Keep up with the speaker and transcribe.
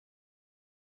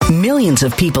Millions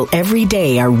of people every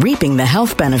day are reaping the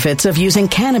health benefits of using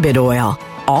cannabis oil,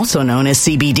 also known as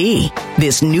CBD.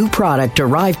 This new product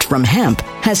derived from hemp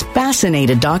has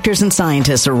fascinated doctors and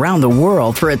scientists around the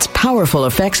world for its powerful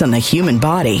effects on the human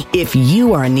body. If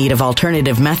you are in need of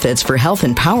alternative methods for health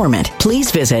empowerment, please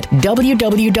visit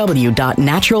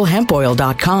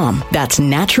www.naturalhempoil.com. That's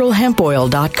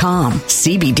naturalhempoil.com.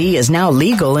 CBD is now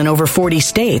legal in over 40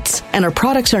 states, and our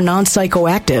products are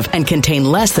non-psychoactive and contain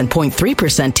less than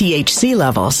 0.3% THC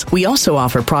levels. We also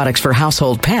offer products for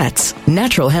household pets.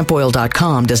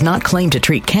 Naturalhempoil.com does not claim to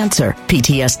treat cancer,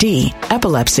 PTSD,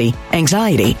 epilepsy,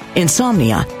 anxiety,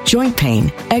 insomnia, joint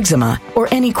pain, eczema, or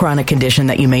any chronic condition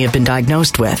that you may have been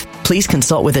diagnosed with. Please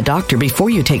consult with a doctor before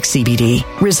you take CBD.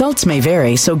 Results may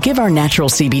vary, so give our natural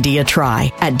CBD a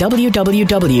try at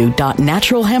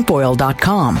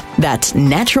www.naturalhempoil.com. That's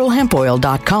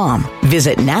naturalhempoil.com.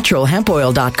 Visit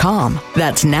naturalhempoil.com.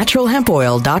 That's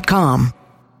naturalhempoil.com.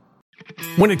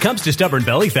 When it comes to stubborn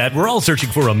belly fat, we're all searching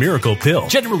for a miracle pill.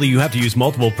 Generally, you have to use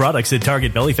multiple products that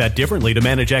target belly fat differently to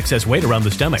manage excess weight around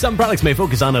the stomach. Some products may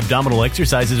focus on abdominal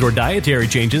exercises or dietary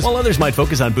changes, while others might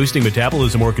focus on boosting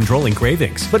metabolism or controlling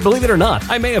cravings. But believe it or not,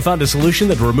 I may have found a solution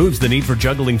that removes the need for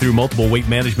juggling through multiple weight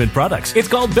management products. It's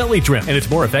called Belly Trim, and it's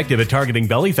more effective at targeting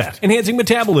belly fat, enhancing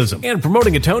metabolism, and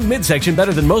promoting a toned midsection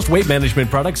better than most weight management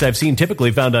products I've seen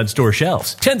typically found on store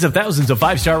shelves. Tens of thousands of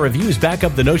 5-star reviews back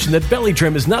up the notion that Belly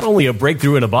Trim is not only a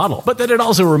breakthrough in a bottle, but that it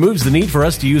also removes the need for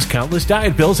us to use countless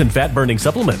diet pills and fat-burning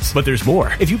supplements. But there's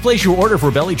more. If you place your order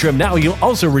for Belly Trim now, you'll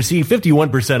also receive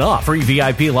 51% off, free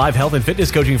VIP live health and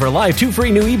fitness coaching for life, 2 free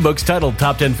new ebooks titled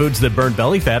Top 10 Foods That Burn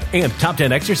Belly Fat and Top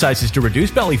 10 Exercises to Reduce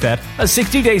Belly Fat, a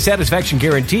 60-day satisfaction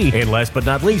guarantee, and last but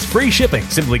not least, free shipping.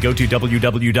 Simply go to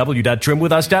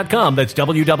www.trimwithus.com. That's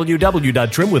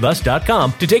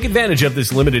www.trimwithus.com to take advantage of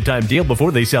this limited time deal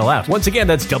before they sell out. Once again,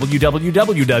 that's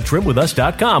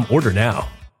www.trimwithus.com. Order now.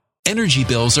 Energy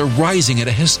bills are rising at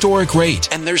a historic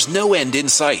rate, and there's no end in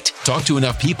sight. Talk to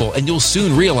enough people, and you'll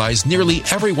soon realize nearly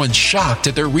everyone's shocked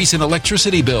at their recent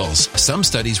electricity bills. Some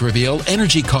studies reveal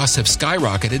energy costs have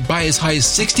skyrocketed by as high as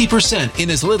 60%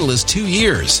 in as little as 2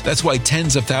 years. That's why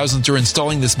tens of thousands are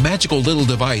installing this magical little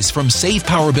device from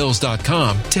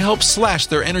SavePowerBills.com to help slash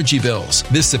their energy bills.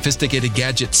 This sophisticated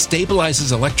gadget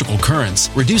stabilizes electrical currents,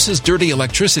 reduces dirty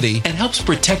electricity, and helps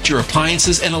protect your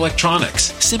appliances and electronics.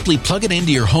 Simply plug it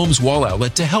into your home's wall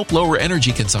outlet to help lower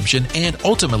energy consumption and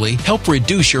ultimately help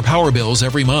reduce your power bills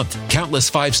every month.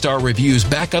 Countless 5-star reviews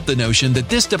back up the notion that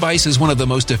this device is one of the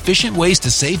most efficient ways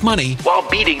to save money while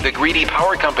beating the greedy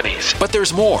power companies. But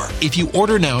there's more. If you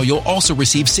order now, you'll also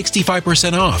receive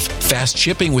 65% off, fast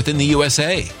shipping within the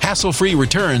USA, hassle-free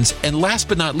returns, and last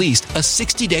but not least, a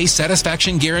 60-day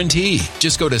satisfaction guarantee.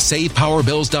 Just go to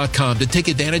SavePowerBills.com to take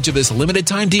advantage of this limited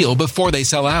time deal before they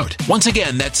sell out. Once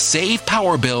again, that's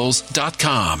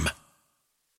SavePowerBills.com.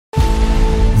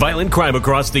 Violent crime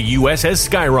across the U.S. has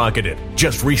skyrocketed.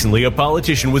 Just recently, a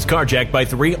politician was carjacked by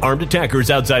 3 armed attackers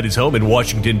outside his home in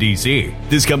Washington, D.C.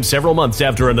 This comes several months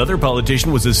after another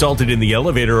politician was assaulted in the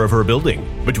elevator of her building.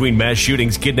 Between mass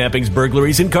shootings, kidnappings,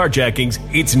 burglaries, and carjackings,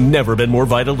 it's never been more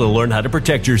vital to learn how to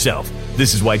protect yourself.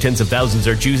 This is why tens of thousands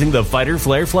are choosing the Fighter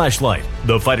Flare flashlight.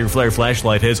 The Fighter Flare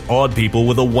flashlight has awed people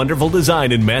with a wonderful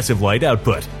design and massive light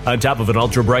output. On top of an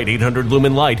ultra-bright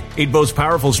 800-lumen light, it boasts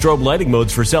powerful strobe lighting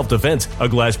modes for self-defense, a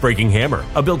glass-breaking hammer,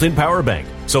 a built-in power bank,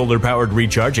 solar-powered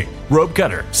recharging, rope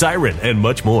cutter, siren, and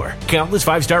much more. Countless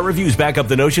 5-star reviews back up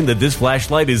the notion that this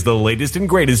flashlight is the latest and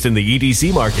greatest in the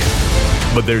EDC market.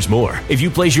 But there's more. If you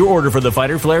place your order for the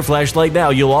Fighter Flare flashlight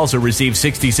now, you'll also receive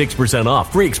 66%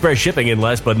 off, free express shipping, and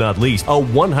last but not least, a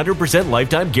 100%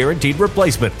 lifetime guaranteed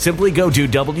replacement. Simply go to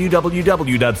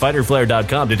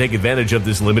www.fighterflare.com to take advantage of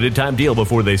this limited time deal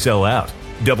before they sell out.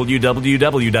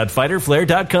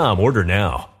 www.fighterflare.com. Order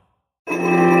now.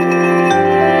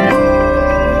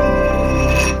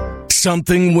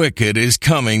 Something wicked is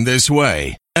coming this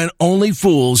way, and only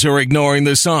fools are ignoring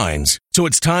the signs. So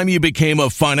it's time you became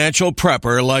a financial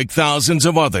prepper like thousands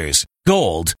of others.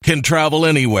 Gold can travel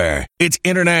anywhere. It's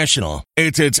international.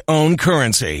 It's its own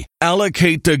currency.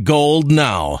 Allocate to gold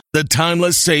now, the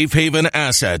timeless safe haven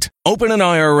asset. Open an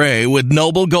IRA with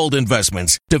Noble Gold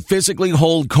Investments to physically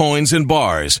hold coins and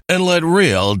bars and let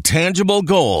real, tangible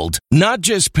gold, not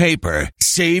just paper,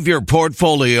 Save your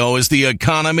portfolio as the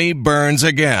economy burns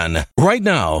again. Right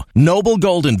now, Noble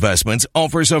Gold Investments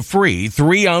offers a free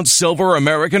 3-ounce silver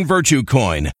American Virtue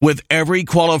coin with every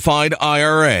qualified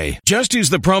IRA. Just use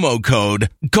the promo code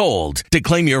GOLD to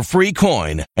claim your free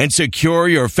coin and secure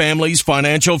your family's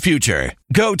financial future.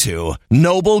 Go to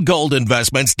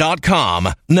noblegoldinvestments.com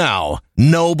now.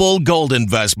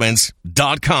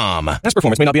 noblegoldinvestments.com. Past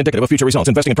performance may not be indicative of future results.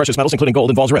 Investing in precious metals, including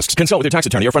gold, involves risks. Consult with your tax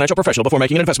attorney or financial professional before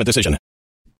making an investment decision.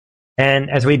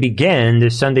 And as we begin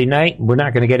this Sunday night, we're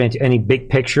not going to get into any big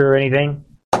picture or anything.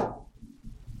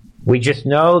 We just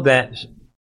know that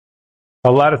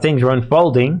a lot of things are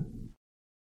unfolding.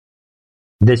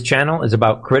 This channel is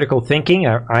about critical thinking.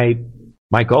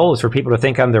 My goal is for people to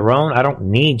think on their own. I don't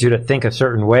need you to think a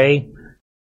certain way.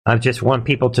 I just want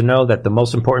people to know that the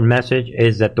most important message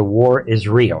is that the war is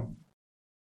real.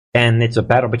 And it's a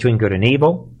battle between good and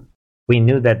evil. We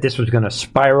knew that this was going to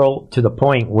spiral to the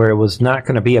point where it was not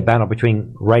going to be a battle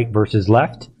between right versus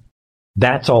left.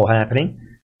 That's all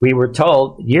happening. We were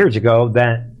told years ago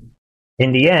that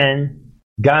in the end,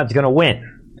 God's going to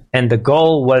win. And the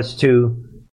goal was to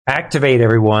activate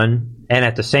everyone and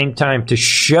at the same time to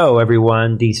show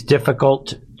everyone these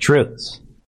difficult truths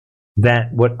that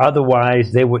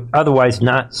they would otherwise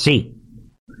not see.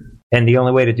 And the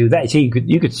only way to do that, see,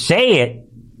 you could say it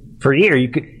for a year.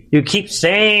 You keep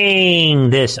saying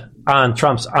this on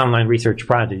Trump's online research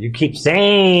project. You keep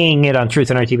saying it on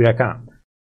truthandrtv.com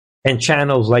and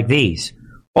channels like these.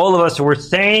 All of us were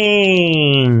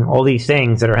saying all these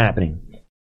things that are happening.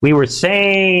 We were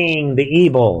saying the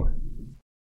evil.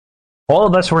 All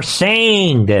of us were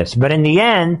saying this, but in the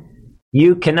end,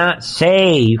 you cannot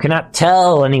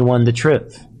tell anyone the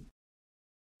truth.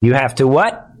 You have to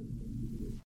what?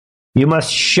 You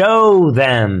must show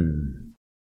them.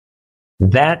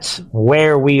 That's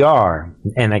where we are.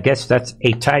 And I guess that's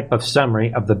a type of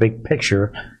summary of the big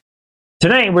picture.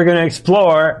 Tonight, we're going to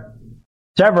explore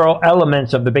several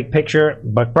elements of the big picture.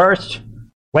 But first,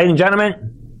 ladies and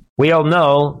gentlemen, we all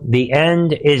know the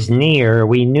end is near.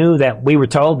 We were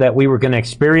told that we were going to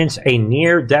experience a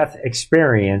near-death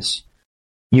experience.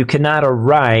 You cannot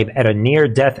arrive at a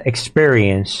near-death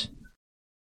experience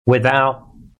without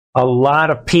a lot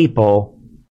of people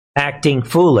acting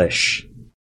foolish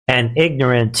and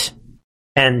ignorant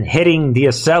and hitting the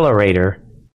accelerator,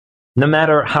 no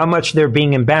matter how much they're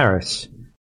being embarrassed.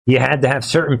 You had to have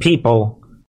certain people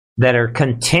that are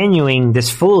continuing this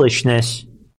foolishness,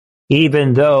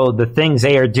 even though the things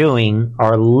they are doing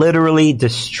are literally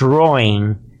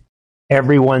destroying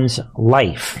everyone's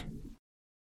life.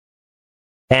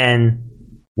 And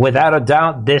without a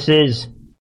doubt, this is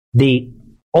the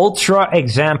ultra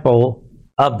example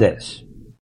of this.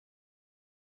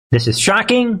 This is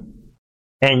shocking,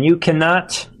 and you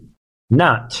cannot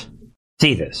not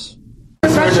see this.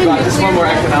 Just one more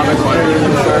economic one. Are you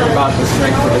concerned about the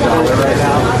strength of the dollar right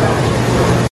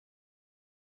now?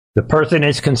 The person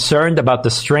is concerned about the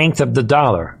strength of the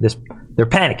dollar. They're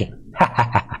panicking.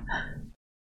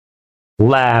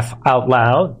 Laugh out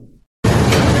loud.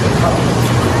 I'm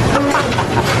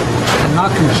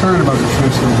not concerned about the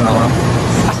strength of the dollar.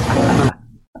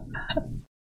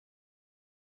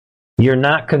 You're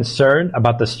not concerned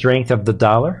about the strength of the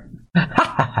dollar?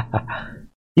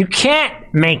 You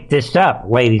can't make this up,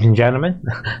 ladies and gentlemen.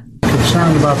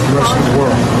 Concerned about the rest of the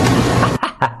world.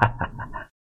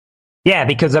 Yeah,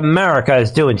 because America is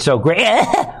doing so great.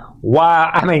 Wow,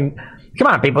 I mean, come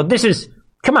on, people.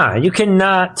 Come on. You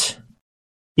cannot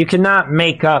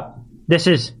make up. This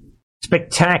is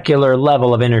spectacular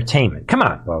level of entertainment. Come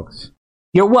on, folks.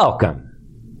 You're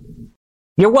welcome.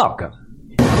 You're welcome.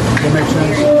 That makes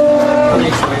sense?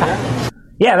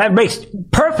 Yeah, that makes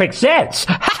perfect sense.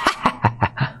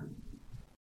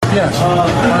 Yes,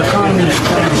 our economy is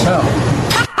strong as hell.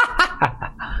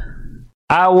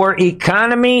 Our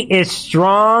economy is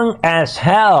strong as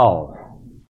hell.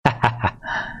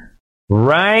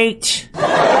 Right?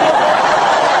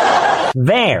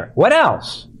 There. What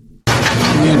else?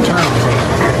 The internal.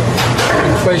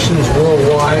 Inflation is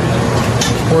worldwide.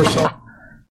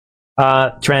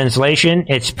 Translation,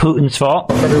 it's Putin's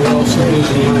fault. Everywhere else in the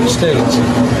United States.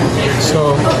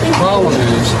 So the problem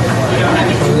is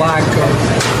the lack of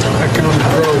economic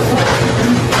growth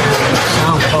and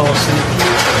sound policy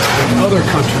in other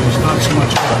countries, not so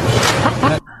much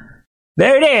ours.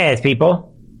 There it is,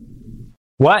 people.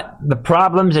 What? The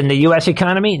problems in the U.S.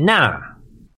 economy? Nah.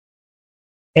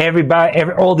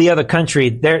 All the other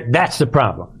countries, that's the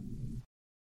problem.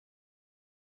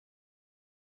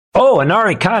 Oh, and our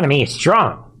economy is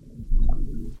strong.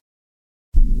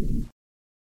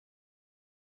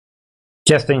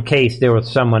 Just in case there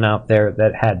was someone out there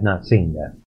that had not seen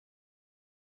that.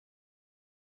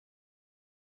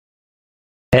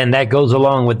 And that goes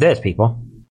along with this, people.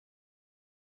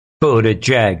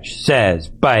 Buttigieg says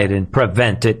Biden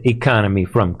prevented economy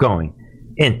from going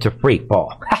into free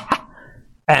fall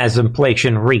as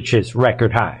inflation reaches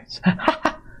record highs.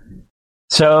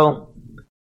 So,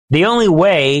 the only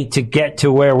way to get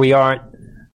to where we are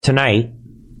tonight,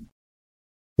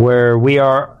 where we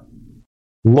are,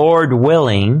 Lord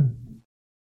willing,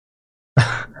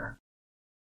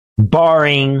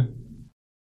 barring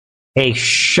a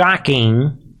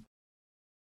shocking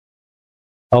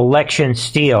election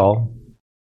steal,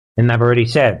 and I've already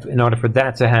said, in order for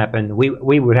that to happen,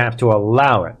 we would have to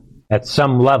allow it at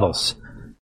some levels.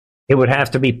 It would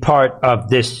have to be part of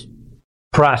this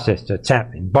process that's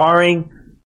happening. Barring,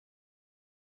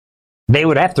 they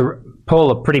would have to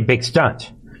pull a pretty big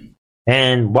stunt.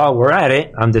 And while we're at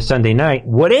it on this Sunday night,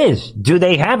 do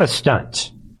they have a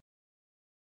stunt?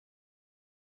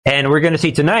 And we're going to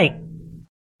see tonight,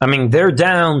 I mean, they're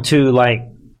down to like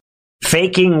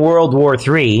faking World War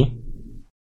III,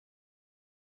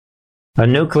 a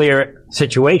nuclear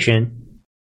situation.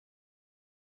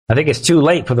 I think it's too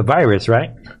late for the virus,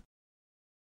 right?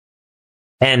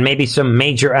 And maybe some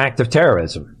major act of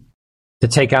terrorism to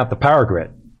take out the power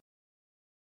grid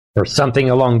or something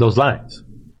along those lines.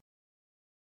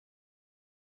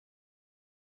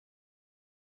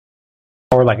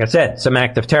 Or, like I said, some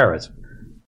act of terrorism.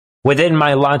 Within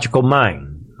my logical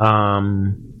mind.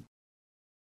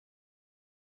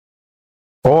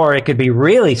 Or it could be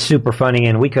really super funny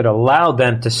and we could allow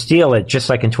them to steal it, just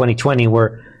like in 2020,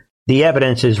 where the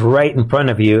evidence is right in front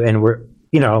of you and we're,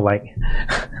 like,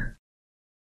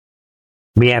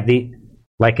 we have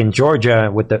like in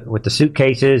Georgia with the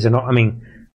suitcases and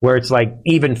where it's like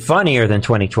even funnier than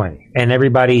 2020 and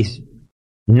everybody's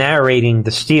narrating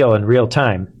the steal in real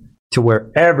time to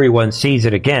where everyone sees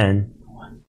it again.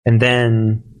 And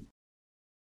then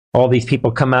all these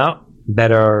people come out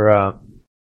that are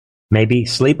maybe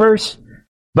sleepers.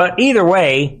 But either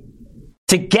way,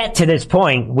 to get to this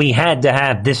point, we had to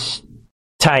have this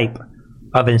type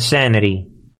of insanity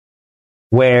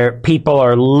where people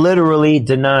are literally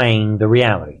denying the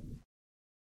reality.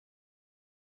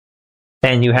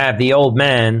 And you have the old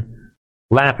man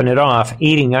laughing it off,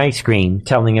 eating ice cream,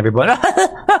 telling everybody,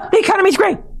 the economy's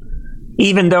great.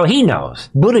 Even though he knows.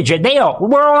 Buttigieg,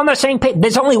 we're all on the same page.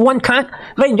 There's only one ladies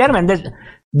and gentlemen,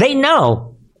 they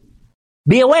know.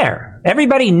 Be aware.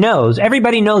 Everybody knows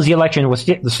the election was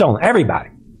stolen. Everybody.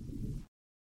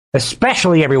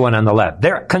 Especially everyone on the left.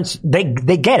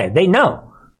 They get it. They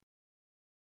know.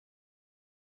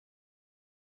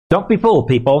 Don't be fooled,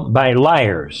 people, by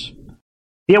liars.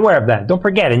 Be aware of that. Don't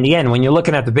forget, in the end, when you're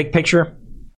looking at the big picture,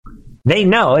 they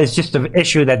know it's just an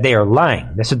issue that they are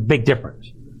lying. That's a big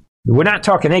difference. We're not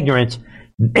talking ignorance.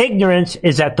 Ignorance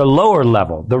is at the lower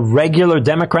level. The regular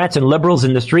Democrats and liberals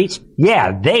in the streets,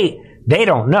 yeah, they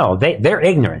don't know. They're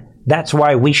ignorant. That's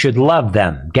why we should love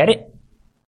them. Get it?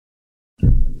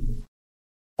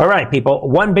 All right, people.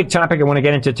 One big topic I want to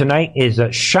get into tonight is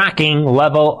a shocking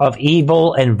level of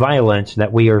evil and violence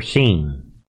that we are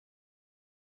seeing.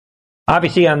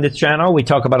 Obviously, on this channel, we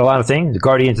talk about a lot of things. The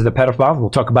guardians of the pedophiles. We'll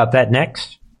talk about that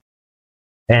next.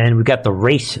 And we've got the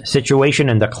race situation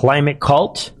and the climate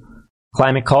cult.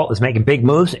 Climate cult is making big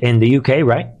moves in the UK,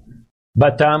 right?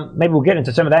 But maybe we'll get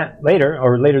into some of that later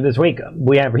or later this week.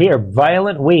 We have here,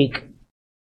 violent week,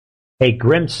 a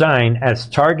grim sign as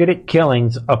targeted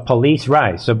killings of police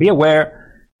rise. So be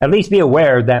aware, at least be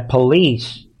aware that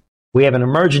police, we have an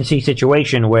emergency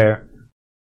situation where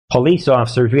police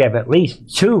officers, we have at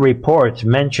least 2 reports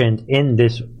mentioned in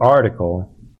this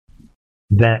article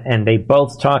and they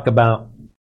both talk about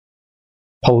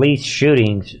police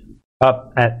shootings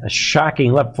up at a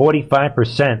shocking level,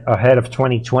 45% ahead of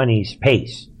 2020's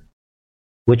pace,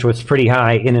 which was pretty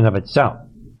high in and of itself.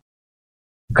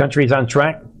 The country is on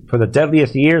track for the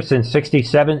deadliest year since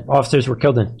 67 officers were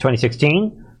killed in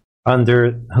 2016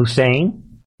 under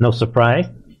Hussein, no surprise,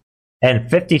 and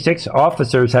 56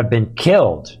 officers have been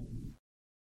killed.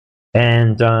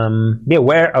 And be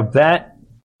aware of that.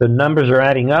 The numbers are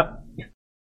adding up.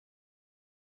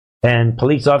 And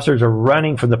police officers are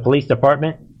running from the police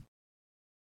department.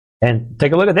 And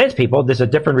take a look at this, people. This is a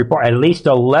different report. At least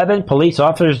 11 police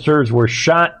officers were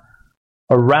shot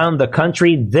around the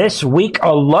country this week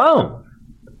alone,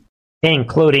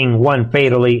 including one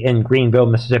fatally in Greenville,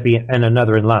 Mississippi, and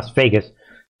another in Las Vegas.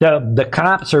 The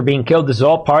cops are being killed. This is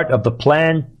all part of the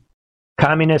planned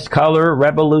communist color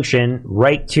revolution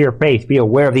right to your face. Be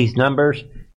aware of these numbers.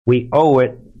 We owe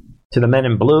it to the men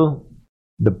in blue.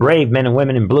 The brave men and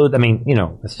women in blue. I mean,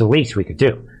 that's the least we could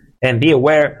do. And be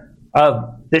aware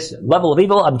of this level of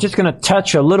evil. I'm just going to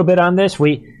touch a little bit on this.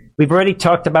 We've already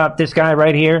talked about this guy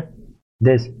right here,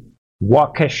 this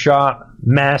Waukesha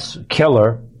mass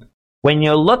killer, when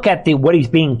you look at what he's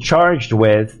being charged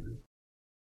with,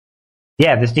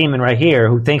 yeah, this demon right here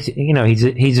who thinks,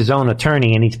 he's his own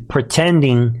attorney and he's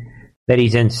pretending that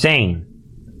he's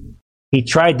insane. He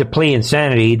tried to plead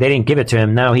insanity. They didn't give it to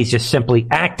him. Now he's just simply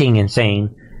acting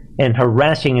insane and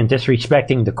harassing and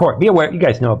disrespecting the court. Be aware. You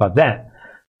guys know about that.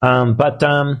 But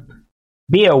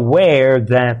be aware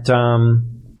that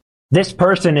this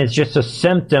person is just a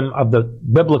symptom of the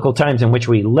biblical times in which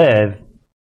we live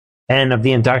and of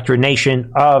the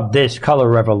indoctrination of this color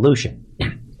revolution.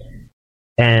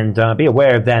 And be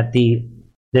aware that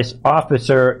this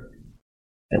officer,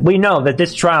 we know that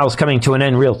this trial is coming to an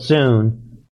end real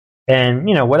soon. And,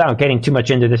 without getting too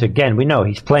much into this again, we know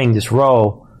he's playing this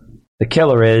role. The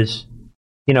killer is,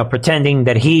 pretending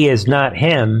that he is not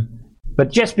him.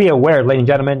 But just be aware, ladies and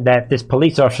gentlemen, that this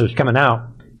police officer is coming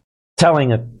out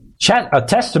telling a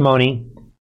testimony,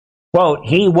 quote,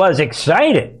 he was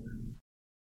excited.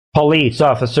 Police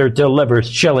officer delivers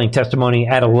chilling testimony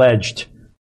at alleged.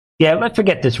 Yeah, let's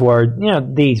forget this word.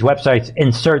 These websites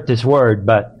insert this word,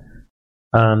 but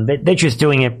they're just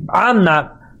doing it. I'm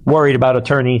not worried about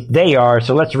attorneys. They are,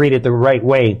 so let's read it the right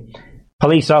way.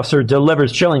 Police officer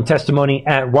delivers chilling testimony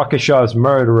at Waukesha's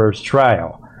murderer's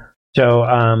trial. So,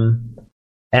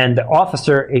 and the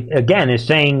officer, again, is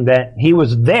saying that he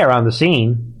was there on the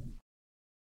scene.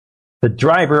 The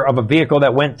driver of a vehicle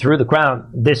that went through the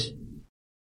crowd, this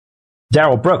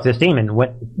Darrell Brooks, this demon,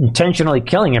 went intentionally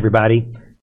killing everybody.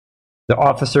 The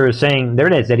officer is saying, there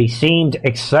it is, that he seemed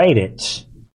excited.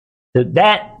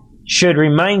 That should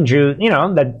remind you,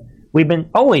 that we've been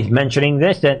always mentioning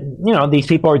this, that, these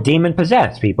people are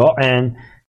demon-possessed people, and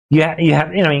you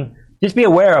have, just be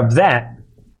aware of that.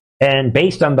 And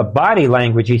based on the body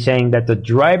language, he's saying that the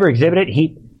driver exhibited,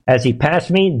 as he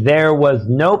passed me, there was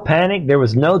no panic, there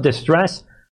was no distress,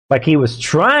 like he was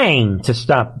trying to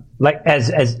stop, like as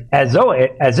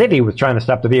if he was trying to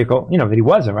stop the vehicle, that he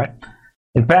wasn't, right?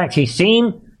 In fact, he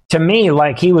seemed to me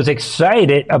like he was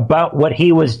excited about what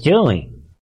he was doing.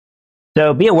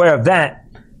 So be aware of that,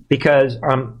 because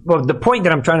the point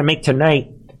that I'm trying to make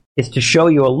tonight is to show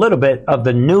you a little bit of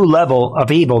the new level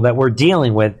of evil that we're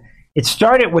dealing with. It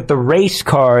started with the race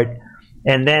card,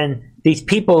 and then these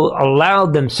people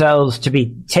allowed themselves to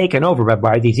be taken over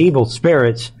by these evil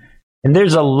spirits. And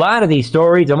there's a lot of these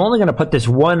stories. I'm only going to put this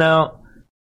one out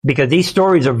because these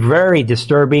stories are very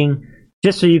disturbing,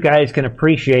 just so you guys can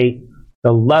appreciate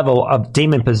the level of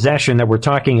demon possession that we're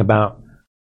talking about.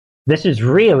 This is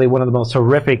really one of the most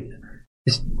horrific.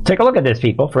 Just take a look at this,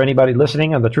 people. For anybody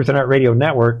listening on the Truth and Art Radio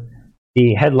Network,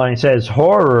 the headline says,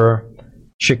 horror,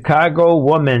 Chicago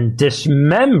woman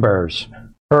dismembers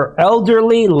her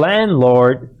elderly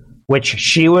landlord, which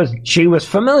she was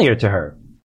familiar to her.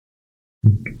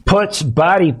 Puts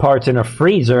body parts in a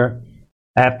freezer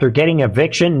after getting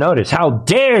eviction notice. How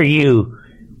dare you?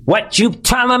 What you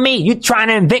telling me? You trying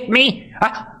to evict me?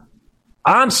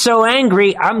 I'm so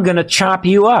angry, I'm going to chop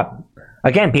you up.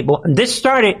 Again, people, this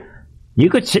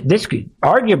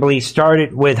arguably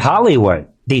started with Hollywood,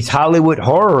 these Hollywood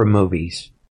horror movies.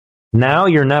 Now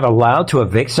you're not allowed to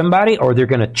evict somebody or they're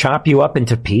going to chop you up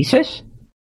into pieces?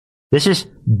 This is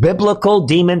biblical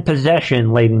demon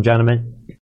possession, ladies and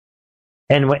gentlemen.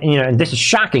 And, and this is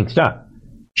shocking stuff.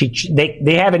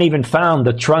 They haven't even found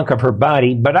the trunk of her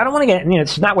body, but I don't want to get,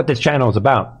 it's not what this channel is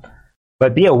about.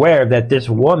 But be aware that this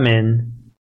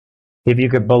woman, if you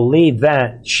could believe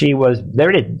that,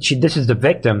 this is the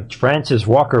victim. Frances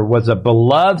Walker was a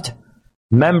beloved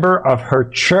member of her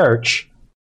church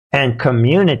and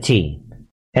community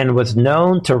and was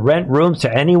known to rent rooms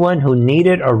to anyone who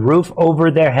needed a roof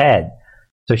over their head.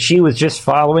 So she was just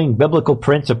following biblical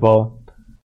principle.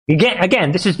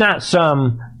 Again, this is not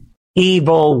some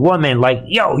evil woman like,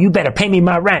 yo, you better pay me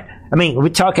my rent. I mean, we're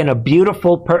talking a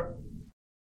beautiful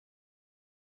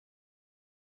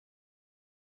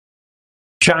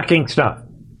shocking stuff.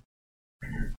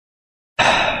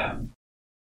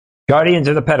 Guardians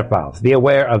of the pedophiles, be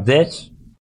aware of this.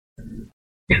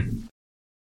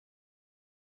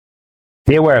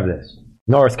 Be aware of this.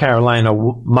 North Carolina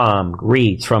mom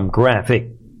reads from graphic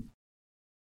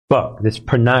book. This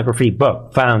pornography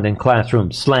book found in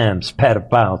classroom slams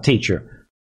pedophile teacher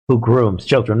who grooms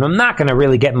children. I'm not going to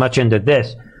really get much into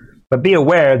this, but be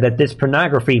aware that this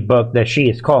pornography book that she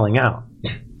is calling out,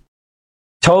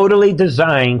 totally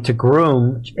designed to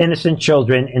groom innocent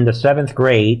children in the 7th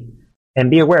grade. And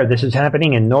be aware, this is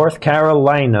happening in North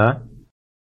Carolina.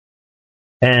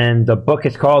 And the book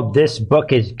is called This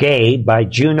Book is Gay by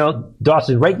Juno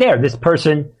Dawson. Right there, this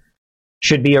person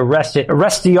should be arrested.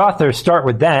 Arrest the author, start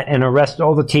with that, and arrest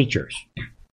all the teachers.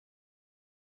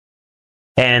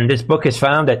 And this book is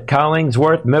found at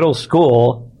Collingsworth Middle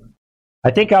School.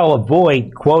 I think I'll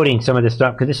avoid quoting some of this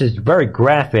stuff because this is very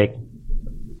graphic.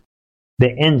 The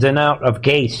ins and out of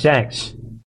gay sex.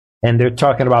 And they're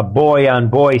talking about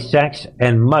boy-on-boy sex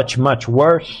and much, much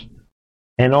worse.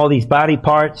 And all these body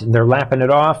parts, and they're laughing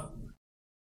it off.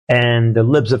 And the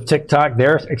libs of TikTok,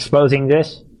 they're exposing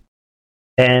this.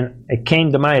 And it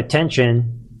came to my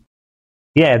attention,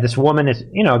 yeah, this woman is,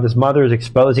 this mother is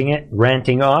exposing it,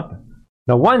 ranting off.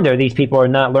 No wonder these people are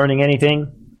not learning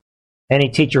anything. Any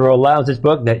teacher who allows this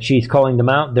book that she's calling them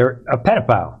out, they're a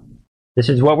pedophile. This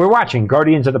is what we're watching,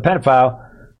 Guardians of the Pedophile.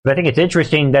 But I think it's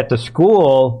interesting that the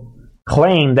school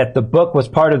claimed that the book was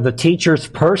part of the teacher's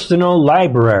personal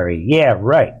library. Yeah,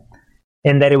 right.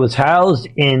 And that it was housed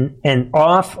in an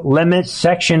off-limits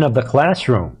section of the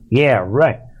classroom. Yeah,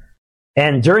 right.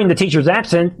 And during the teacher's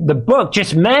absence, the book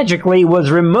just magically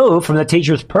was removed from the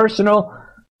teacher's personal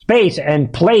space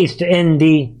and placed in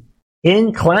the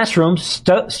in-classroom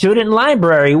student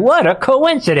library. What a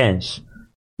coincidence!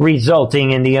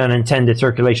 Resulting in the unintended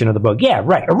circulation of the book. Yeah,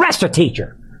 right. Arrest a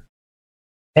teacher.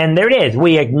 And there it is.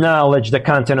 We acknowledge the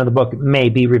content of the book may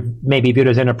be viewed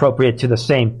as inappropriate to the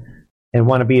same, and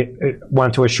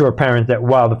want to assure parents that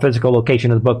while the physical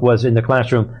location of the book was in the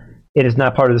classroom, it is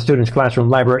not part of the student's classroom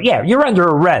library. Yeah, you're under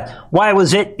arrest. Why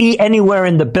was it anywhere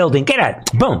in the building? Get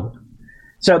out. Boom.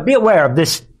 So be aware of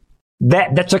this.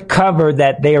 That's a cover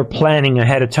that they are planning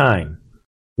ahead of time.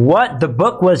 What? The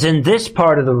book was in this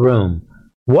part of the room.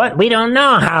 What? We don't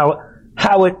know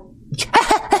how it...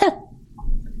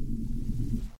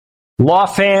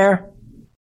 Lawfare,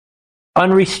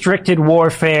 unrestricted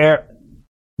warfare,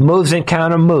 moves and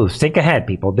counter moves. Think ahead,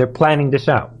 people. They're planning this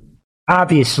out.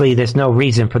 Obviously, there's no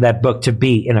reason for that book to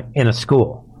be in a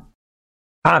school.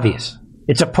 Obvious.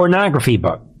 It's a pornography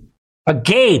book. A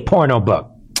gay porno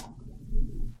book.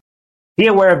 Be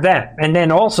aware of that. And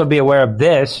then also be aware of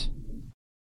this.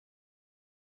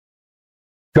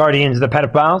 Guardians of the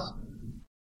Pedophiles.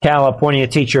 California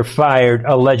teacher fired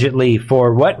allegedly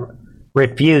for what?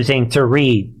 Refusing to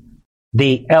read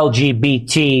the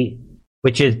LGBT,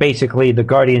 which is basically the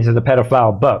Guardians of the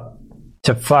Pedophile book,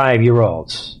 to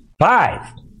 5-year-olds.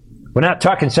 5! We're not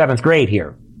talking 7th grade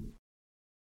here.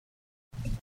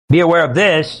 Be aware of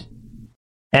this,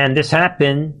 and this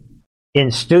happened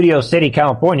in Studio City,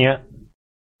 California,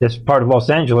 this part of Los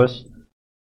Angeles,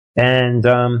 and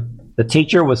the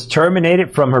teacher was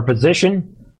terminated from her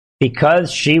position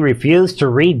because she refused to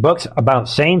read books about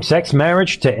same-sex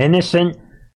marriage to innocent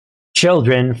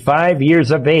children 5 years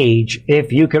of age,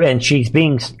 and she's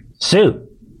being sued.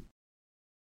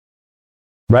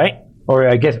 Right? Or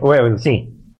I guess, wait, let's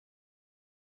see.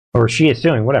 Or she is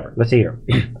suing, whatever. Let's see here.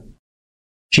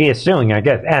 She is suing, I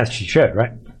guess, as she should,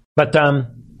 right? But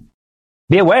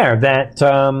be aware that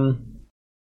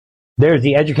there's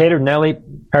the educator, Nellie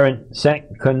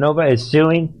Parent-Sekanova, is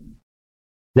suing.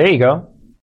 There you go.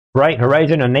 Bright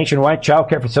Horizon, a nationwide child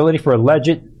care facility for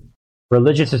alleged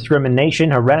religious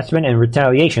discrimination, harassment, and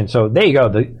retaliation. So there you go.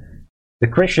 The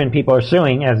Christian people are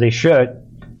suing, as they should.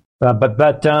 But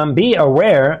be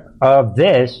aware of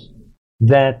this,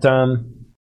 that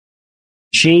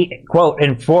she, quote,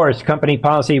 enforced company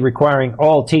policy requiring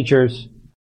all teachers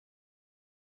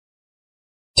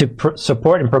to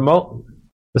support and promote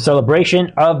the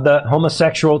celebration of the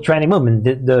homosexual tranny movement.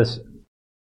 This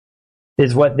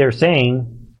is what they're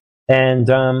saying. And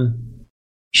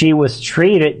she was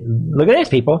treated, look at this,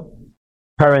 people.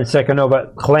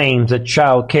 Parent-Sekanova claims the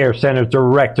child care center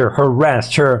director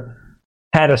harassed her,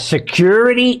 had a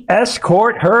security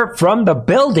escort her from the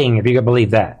building, if you can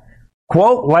believe that.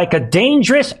 Quote, like a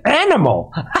dangerous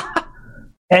animal.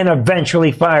 And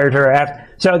eventually fired her after.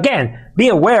 So again, be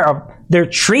aware of, they're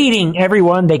treating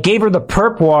everyone. They gave her the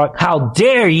perp walk. How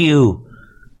dare you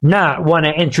not want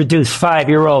to introduce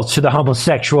 5-year-olds to the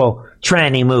homosexual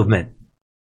tranny movement?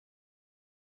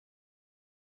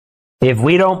 If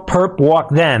we don't perp walk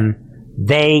them,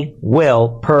 they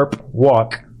will perp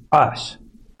walk us.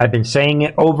 I've been saying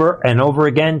it over and over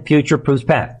again. Future proves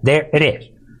past. There it is.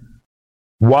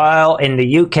 While in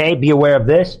the UK, be aware of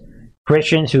this,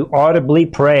 Christians who audibly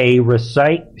pray,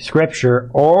 recite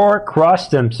scripture, or cross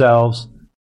themselves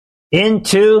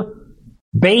into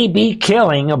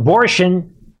baby-killing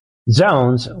abortion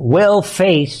zones will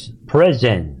face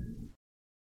prison.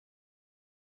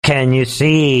 Can you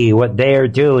see what they're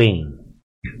doing?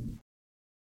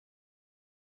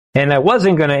 And I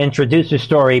wasn't going to introduce the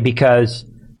story because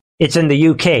it's in the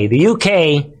UK. The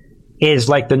UK is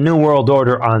like the New World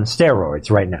Order on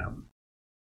steroids right now,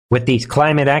 with these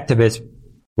climate activists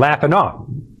laughing off.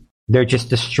 They're just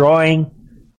destroying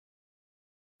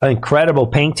incredible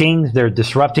paintings. They're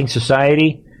disrupting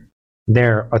society.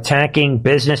 They're attacking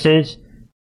businesses.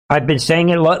 I've been saying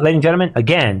it a lot, ladies and gentlemen.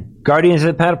 Again, guardians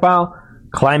of the pedophile,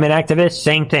 climate activists,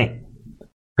 same thing.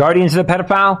 Guardians of the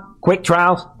pedophile, quick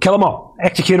trials, kill them all.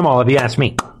 Execute them all, if you ask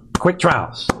me. Quick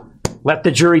trials. Let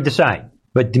the jury decide,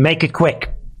 but make it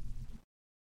quick.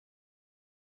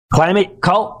 Climate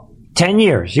cult, 10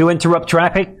 years. You interrupt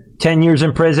traffic, 10 years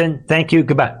in prison. Thank you,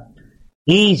 goodbye.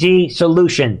 Easy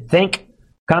solution. Think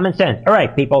common sense. All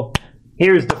right, people.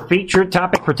 Here's the featured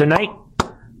topic for tonight.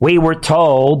 We were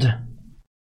told...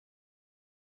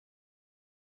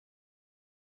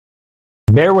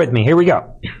 Bear with me. Here we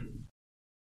go.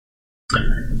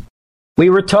 We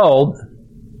were told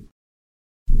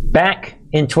back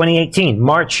in 2018,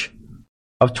 March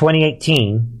of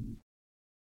 2018,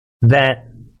 that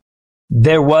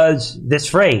there was this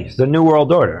phrase, the New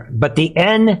World Order, but the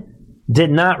N did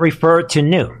not refer to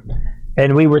new.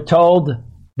 And we were told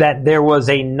that there was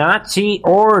a Nazi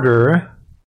order,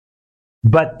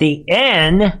 but the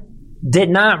N did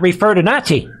not refer to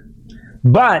Nazi.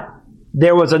 But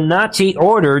there was a Nazi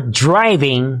order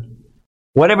driving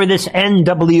whatever this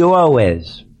NWO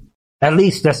is. At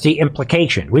least that's the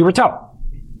implication. We were told.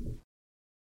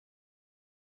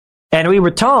 And we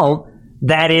were told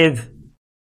that if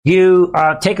you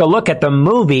take a look at the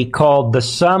movie called The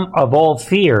Sum of All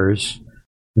Fears,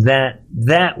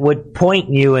 that would point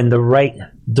you in the right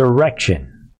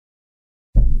direction.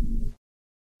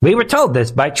 We were told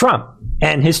this by Trump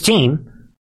and his team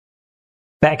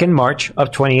back in March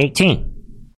of 2018.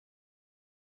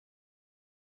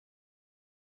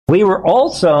 We were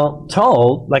also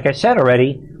told, like I said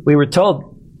already, we were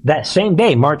told that same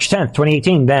day, March 10th,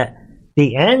 2018, that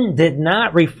the N did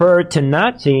not refer to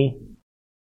Nazi,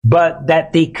 but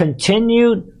that the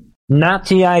continued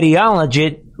Nazi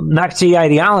ideology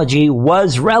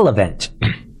was relevant.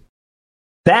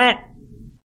 That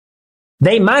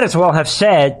they might as well have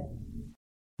said,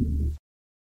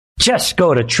 just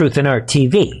go to Truth and Art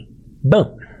TV.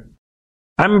 Boom.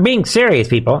 I'm being serious,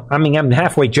 people. I mean, I'm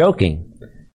halfway joking.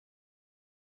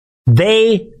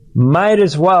 They might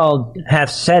as well have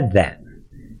said that,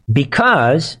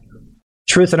 because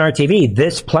Truth and Art TV,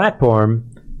 this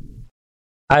platform,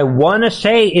 I want to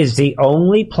say is the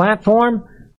only platform,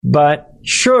 but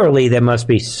surely there must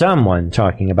be someone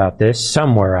talking about this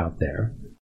somewhere out there.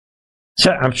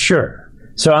 So I'm sure.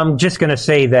 So I'm just going to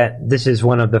say that this is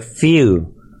one of the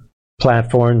few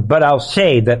platforms, but I'll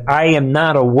say that I am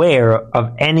not aware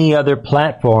of any other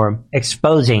platform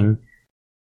exposing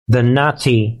the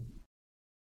Nazi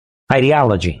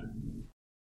ideology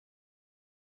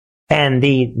and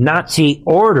the Nazi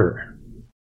order.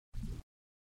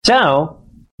 So,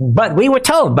 but we were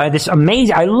told by this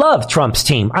amazing, I love Trump's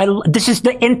team. This is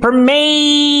the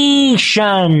information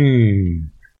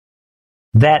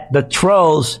that the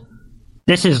trolls,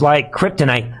 this is like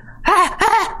kryptonite.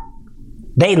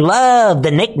 They love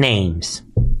the nicknames.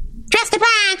 Trust the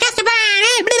blind,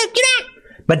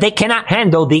 but they cannot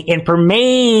handle the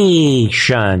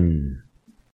information.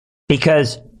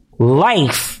 Because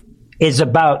life is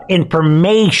about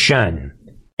information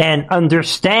and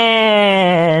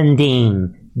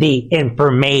understanding the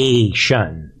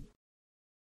information.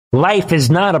 Life is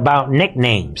not about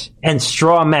nicknames and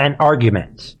straw man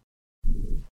arguments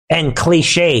and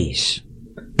cliches.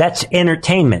 That's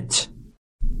entertainment.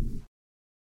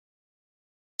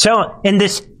 So in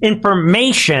this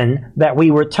information that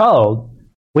we were told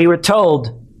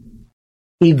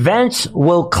events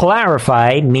will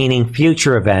clarify, meaning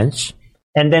future events,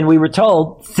 and then we were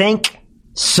told think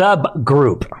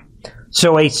subgroup.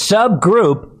 So a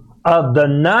subgroup of the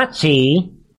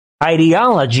Nazi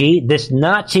ideology, this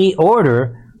Nazi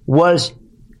order, was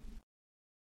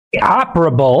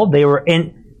operable. They were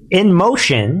in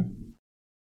motion,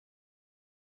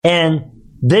 and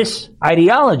this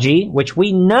ideology, which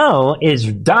we know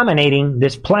is dominating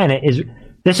this planet,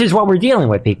 this is what we're dealing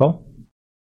with, people.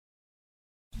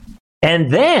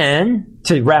 And then,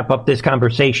 to wrap up this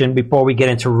conversation before we get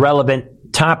into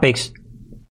relevant topics,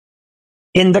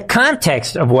 in the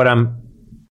context of what I'm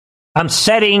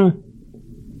setting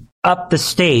up the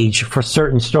stage for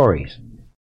certain stories.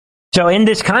 So in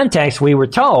this context, we were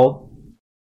told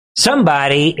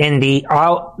somebody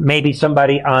maybe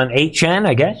somebody on 8chan,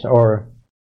 I guess, or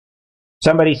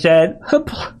somebody said,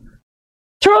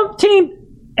 Trump team,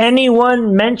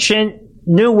 anyone mention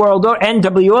New World Order,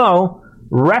 NWO,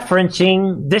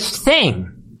 referencing this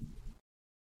thing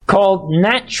called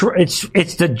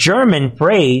it's the German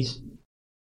phrase,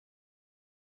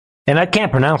 and I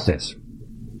can't pronounce this,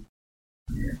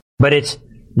 but it's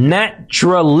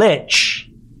Naturlich.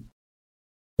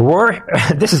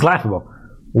 This is laughable.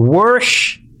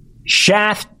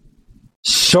 Wirtschaft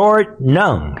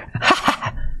Swordnung.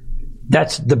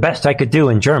 That's the best I could do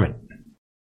in German.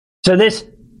 So this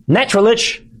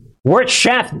Naturliche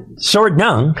Wirtschaft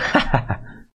Swordnung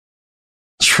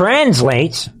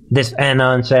translates, this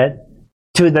Anon said,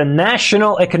 to the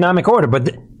national economic order. But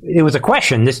it was a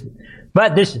question. This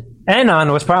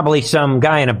Anon was probably some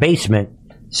guy in a basement.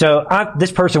 So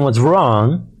this person was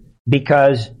wrong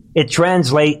because it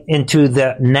translates into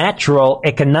the natural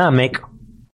economic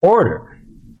order.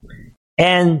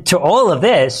 And to all of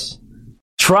this,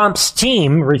 Trump's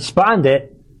team responded,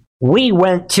 we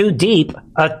went too deep,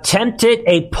 attempted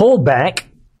a pullback,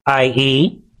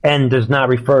 i.e., and does not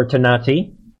refer to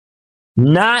Nazi,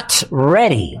 not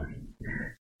ready.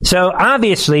 So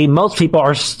obviously, most people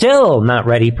are still not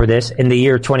ready for this in the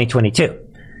year 2022.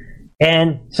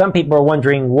 And some people are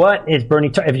wondering, what is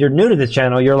Bernie if you're new to this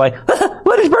channel, you're like,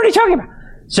 what is Bernie talking about?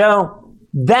 So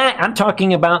that, I'm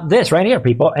talking about this right here,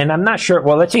 people, and I'm not sure,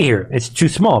 well, let's see here. It's too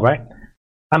small, right?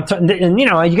 And you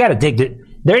know, you got to dig it.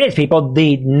 There it is, people.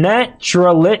 The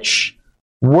Naturliche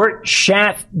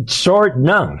Wirtschaft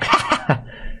Swordnung,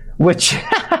 which,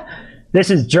 this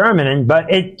is German,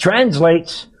 but it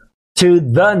translates to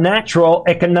the natural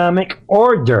economic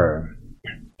order.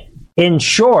 In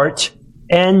short,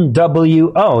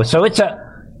 NWO. So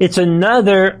it's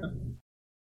another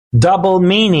double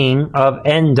meaning of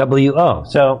NWO.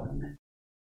 So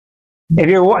if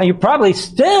you're probably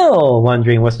still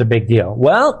wondering what's the big deal.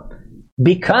 Well,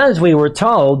 because we were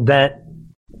told that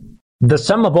the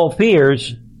sum of all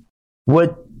fears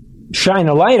would shine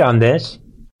a light on this,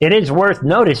 it is worth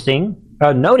noting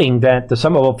that the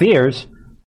sum of all fears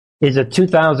is a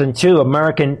 2002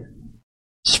 American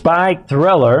spy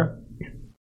thriller,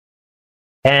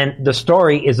 and the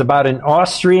story is about an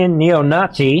Austrian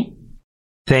neo-Nazi.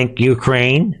 Think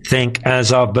Ukraine, think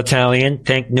Azov Battalion,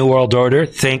 think New World Order,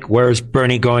 think where's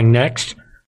Bernie going next?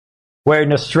 Where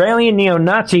an Australian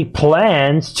neo-Nazi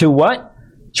plans to what?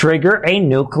 Trigger a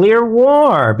nuclear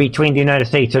war between the United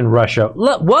States and Russia.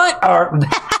 Look,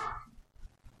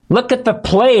 look at the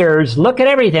players, look at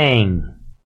everything.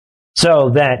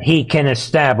 So that he can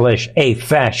establish a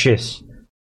fascist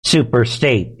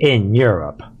superstate in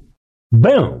Europe.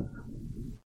 Boom.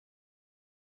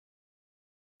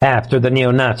 After the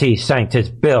neo-Nazi scientists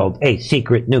build a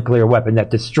secret nuclear weapon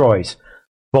that destroys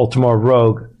Baltimore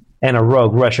rogue and a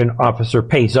rogue Russian officer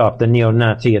pays off the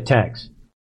neo-Nazi attacks.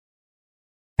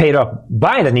 Paid off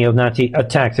by the neo-Nazi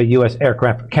attacks a U.S.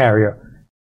 aircraft carrier.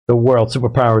 The world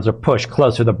superpowers are pushed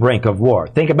closer to the brink of war.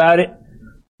 Think about it.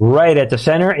 Right at the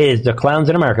center is the clowns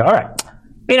in America. All right.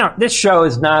 You know, this show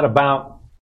is not about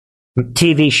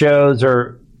TV shows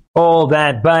or all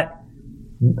that, but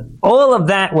all of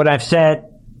that, what I've said,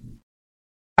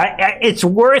 it's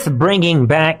worth bringing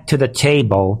back to the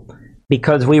table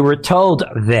because we were told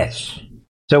this.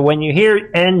 So when you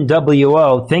hear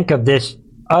NWO, think of this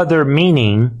other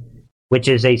meaning, which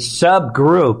is a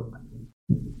subgroup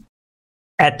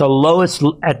at the lowest,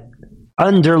 at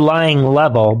underlying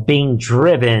level, being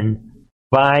driven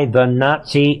by the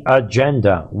Nazi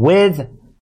agenda. With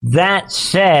that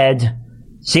said,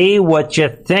 see what you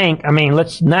think. I mean,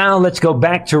 let's go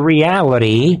back to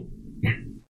reality,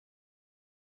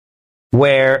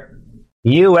 where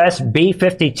U.S.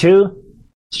 B-52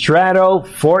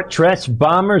 Stratofortress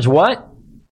bombers, what?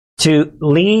 To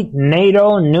lead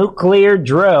NATO nuclear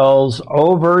drills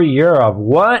over Europe.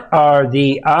 What are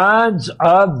the odds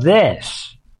of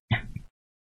this?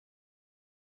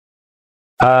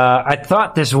 I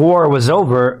thought this war was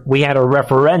over. We had a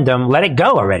referendum. Let it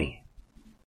go already.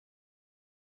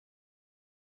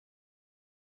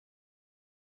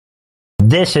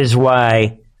 This is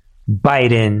why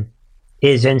Biden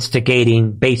is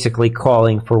instigating, basically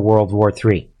calling for World War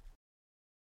III.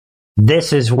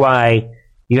 This is why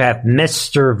you have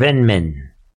Mr. Vindman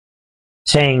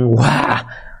saying, wow,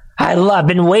 I've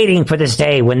been waiting for this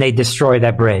day when they destroy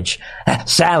that bridge.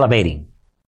 Salivating.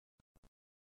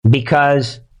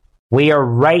 Because we are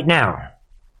right now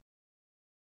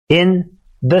in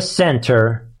the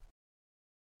center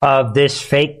of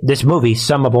this movie,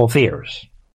 Sum of All Fears.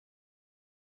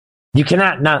 You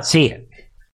cannot not see it.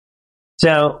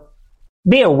 So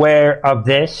be aware of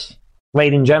this,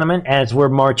 ladies and gentlemen, as we're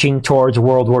marching towards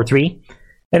World War III.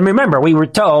 And remember, we were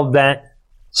told that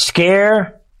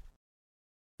scare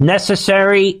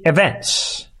necessary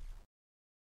events.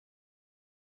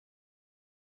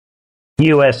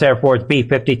 U.S. Air Force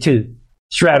B-52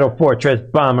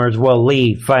 Stratofortress bombers will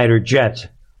lead fighter jets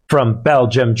from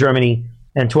Belgium, Germany,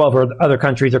 and 12 other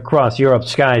countries across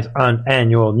Europe's skies on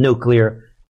annual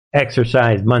nuclear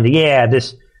exercise Monday. Yeah,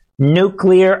 this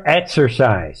nuclear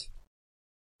exercise,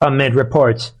 amid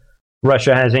reports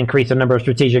Russia has increased the number of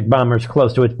strategic bombers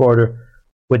close to its border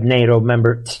with NATO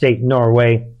member state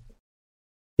Norway.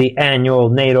 The annual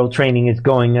NATO training is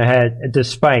going ahead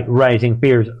despite rising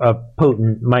fears of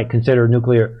Putin might consider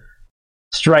nuclear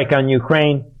strike on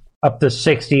Ukraine. Up to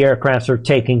 60 aircrafts are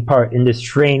taking part in this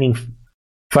training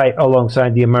fight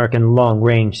alongside the American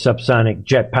long-range subsonic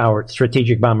jet-powered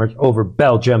strategic bombers over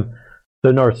Belgium,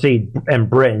 the North Sea, and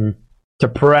Britain to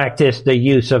practice the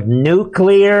use of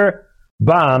nuclear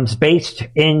bombs based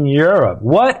in Europe.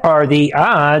 What are the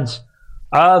odds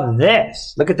of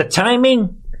this? Look at the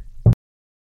timing.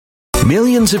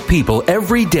 Millions of people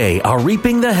every day are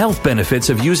reaping the health benefits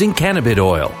of using cannabis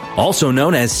oil, also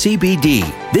known as CBD.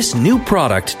 This new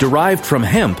product derived from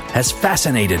hemp has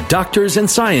fascinated doctors and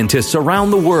scientists around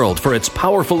the world for its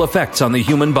powerful effects on the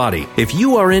human body. If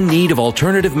you are in need of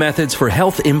alternative methods for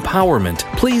health empowerment,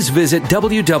 please visit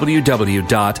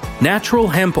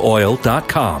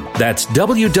www.naturalhempoil.com. That's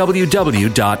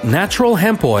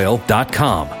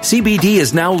www.naturalhempoil.com. CBD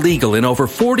is now legal in over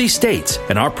 40 states,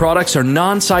 and our products are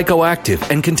non-psychoactive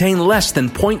and contain less than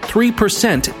 0.3%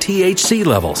 THC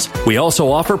levels. We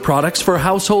also offer products for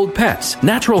household pets.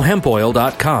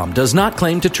 NaturalHempOil.com does not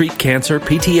claim to treat cancer,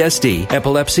 PTSD,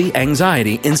 epilepsy,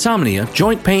 anxiety, insomnia,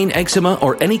 joint pain, eczema,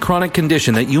 or any chronic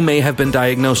condition that you may have been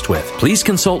diagnosed with. Please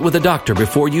consult with a doctor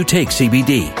before you take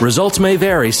CBD. Results may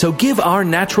vary, so give our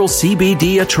natural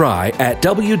CBD a try at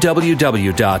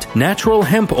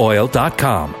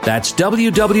www.naturalhempoil.com. That's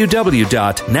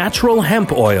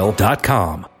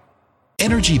www.naturalhempoil.com.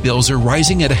 Energy bills are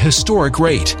rising at a historic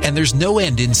rate, and there's no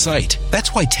end in sight.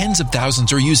 That's why tens of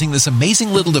thousands are using this amazing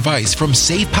little device from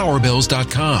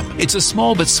SavePowerBills.com. It's a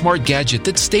small but smart gadget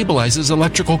that stabilizes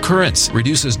electrical currents,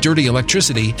 reduces dirty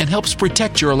electricity, and helps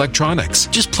protect your electronics.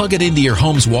 Just plug it into your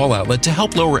home's wall outlet to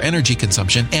help lower energy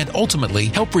consumption and ultimately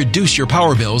help reduce your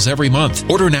power bills every month.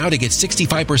 Order now to get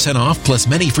 65% off plus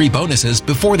many free bonuses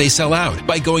before they sell out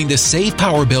by going to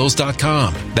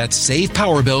SavePowerBills.com. That's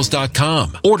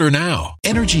SavePowerBills.com. Order now.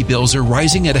 Energy bills are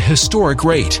rising at a historic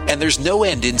rate, and there's no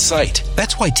end in sight.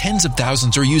 That's why tens of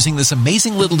thousands are using this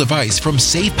amazing little device from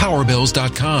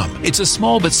SavePowerBills.com. It's a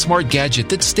small but smart gadget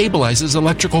that stabilizes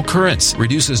electrical currents,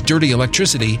 reduces dirty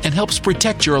electricity, and helps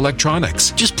protect your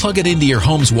electronics. Just plug it into your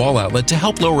home's wall outlet to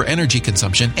help lower energy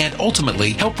consumption and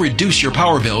ultimately help reduce your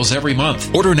power bills every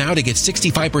month. Order now to get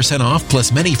 65% off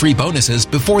plus many free bonuses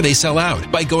before they sell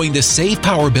out by going to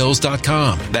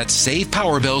SavePowerBills.com. That's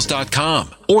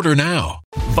SavePowerBills.com. Order now.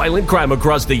 Violent crime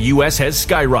across the U.S. has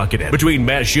skyrocketed. Between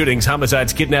mass shootings,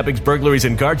 homicides, kidnappings, burglaries,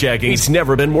 and carjackings, it's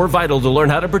never been more vital to learn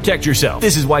how to protect yourself.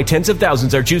 This is why tens of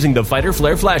thousands are choosing the Fighter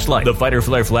Flare flashlight. The Fighter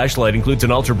Flare flashlight includes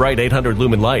an ultra-bright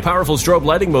 800-lumen light, powerful strobe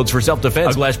lighting modes for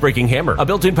self-defense, a glass-breaking hammer, a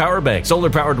built-in power bank,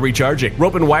 solar-powered recharging,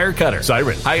 rope and wire cutter,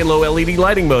 siren, high and low LED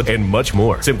lighting mode, and much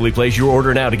more. Simply place your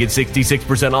order now to get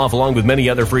 66% off along with many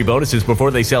other free bonuses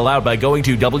before they sell out by going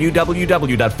to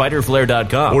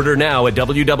www.fighterflare.com. Order now at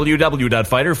www.fighterflare.com.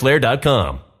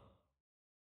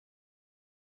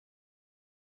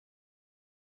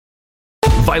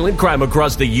 Violent crime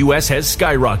across the U.S. has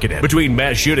skyrocketed. Between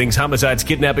mass shootings, homicides,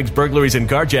 kidnappings, burglaries, and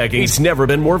carjackings, it's never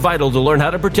been more vital to learn how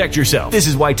to protect yourself. This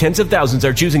is why tens of thousands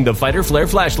are choosing the Fighter Flare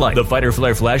flashlight. The Fighter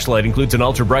Flare flashlight includes an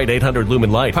ultra-bright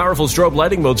 800-lumen light, powerful strobe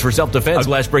lighting modes for self-defense, a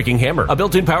glass-breaking hammer, a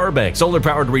built-in power bank,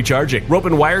 solar-powered recharging, rope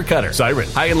and wire cutter, siren,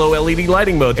 high and low LED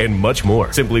lighting mode, and much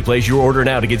more. Simply place your order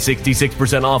now to get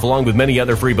 66% off along with many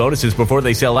other free bonuses before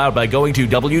they sell out by going to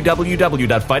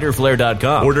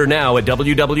www.fighterflare.com. Order now at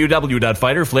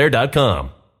www.fighterflare.com.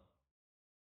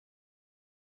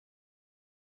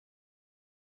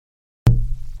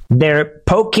 They're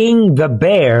poking the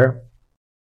bear,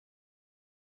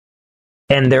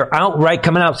 and they're outright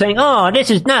coming out saying, "Oh, this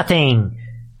is nothing.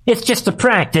 It's just a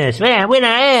practice. Man,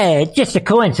 it's just a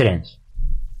coincidence."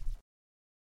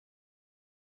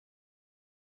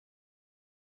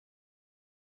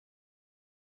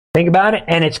 Think about it,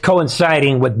 and it's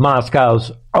coinciding with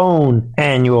Moscow's own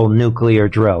annual nuclear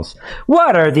drills.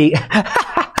 What are the...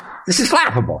 This is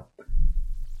laughable.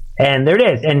 And there it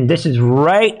is. And this is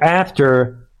right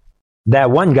after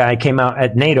that one guy came out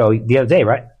at NATO the other day,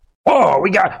 right? Oh,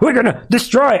 we're going to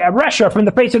destroy Russia from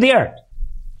the face of the earth.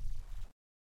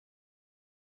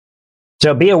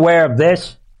 So be aware of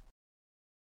this.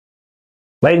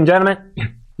 Ladies and gentlemen,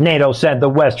 NATO said the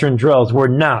Western drills were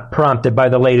not prompted by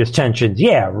the latest tensions.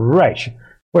 Yeah, right.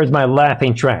 Where's my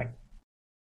laughing track?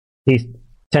 These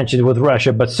tensions with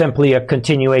Russia, but simply a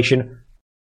continuation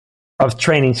of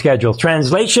training schedules.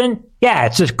 Translation? Yeah,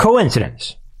 it's a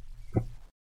coincidence.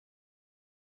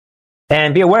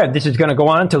 And be aware, this is going to go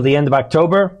on till the end of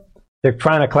October. They're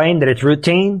trying to claim that it's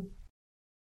routine.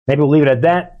 Maybe we'll leave it at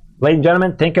that. Ladies and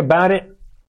gentlemen, think about it.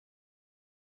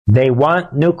 They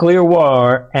want nuclear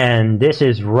war, and this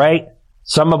is right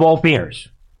sum of all fears.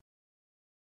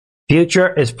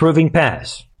 Future is proving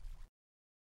past.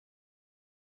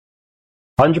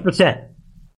 100%.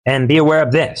 And be aware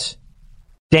of this.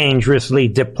 Dangerously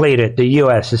depleted, the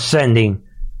U.S. is sending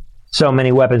so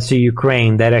many weapons to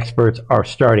Ukraine that experts are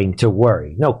starting to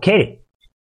worry. No kidding.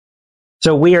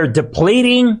 So we are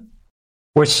depleting,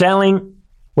 we're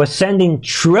sending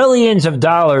trillions of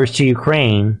dollars to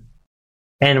Ukraine,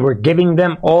 and we're giving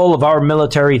them all of our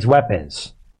military's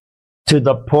weapons to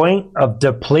the point of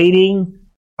depleting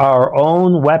our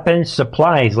own weapons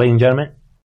supplies, ladies and gentlemen,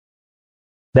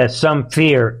 that some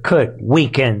fear could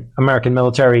weaken American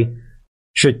military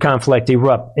should conflict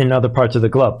erupt in other parts of the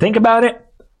globe. Think about it.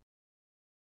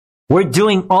 We're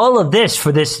doing all of this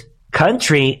for this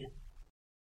country.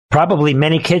 Probably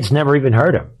many kids never even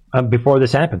heard of before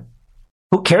this happened.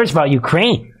 Who cares about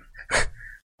Ukraine?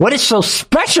 What is so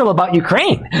special about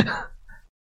Ukraine?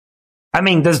 I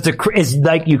mean, is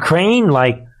like Ukraine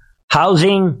like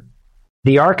housing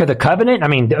the Ark of the Covenant? I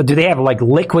mean, do they have like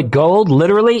liquid gold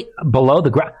literally below the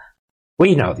ground?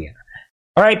 We know the answer.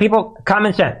 All right, people,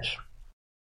 common sense.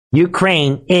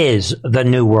 Ukraine is the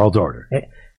New World Order.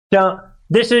 So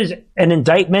this is an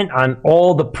indictment on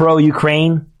all the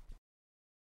pro-Ukraine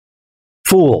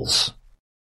fools.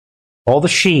 All the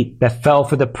sheep that fell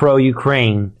for the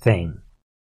pro-Ukraine thing.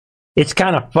 It's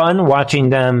kind of fun watching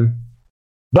them.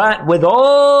 But with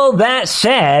all that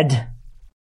said,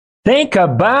 think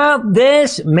about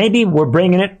this. Maybe we're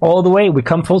bringing it all the way. We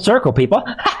come full circle, people.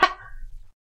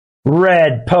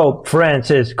 Red Pope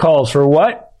Francis calls for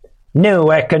what? New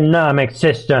economic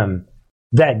system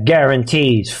that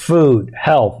guarantees food,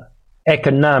 health,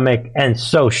 economic, and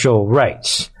social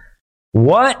rights.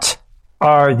 What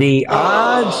are the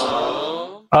odds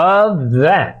of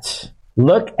that?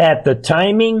 Look at the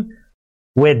timing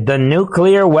with the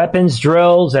nuclear weapons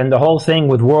drills and the whole thing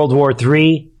with World War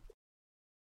III.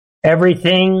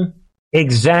 Everything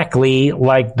exactly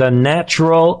like the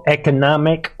natural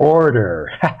economic order.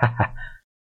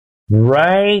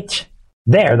 Right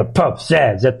there, the Pope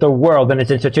says that the world and its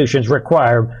institutions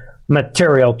require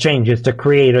material changes to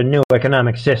create a new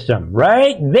economic system.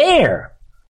 Right there.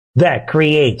 That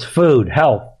creates food,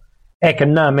 health,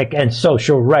 economic, and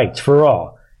social rights for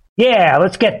all. Yeah,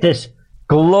 let's get this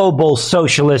global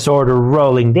socialist order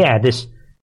rolling. Yeah, this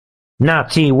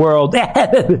Nazi world.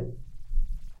 They're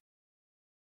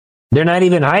not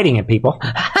even hiding it, people.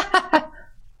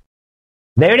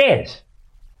 There it is.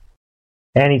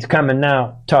 And he's coming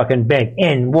now, talking big.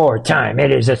 In wartime,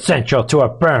 it is essential to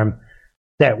affirm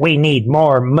that we need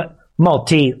more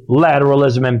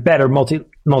multilateralism and better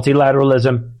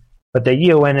multilateralism. But the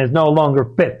UN is no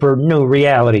longer fit for new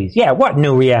realities. Yeah, what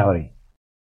new reality?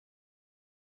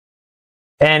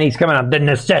 And he's coming up. The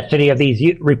necessity of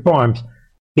these reforms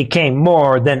became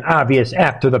more than obvious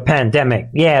after the pandemic.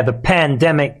 Yeah, the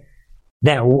pandemic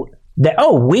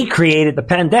we created the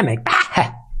pandemic.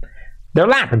 They're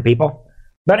laughing, people.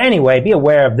 But anyway, be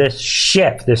aware of this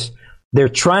shift. They're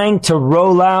trying to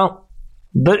roll out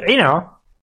the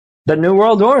New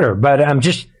World Order. But I'm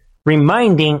just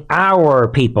reminding our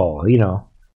people,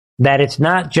 that it's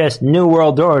not just New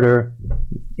World Order.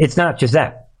 It's not just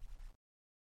that.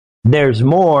 There's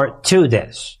more to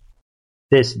this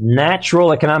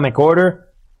natural economic order,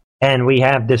 and we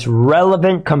have this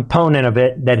relevant component of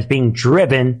it that is being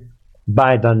driven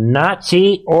by the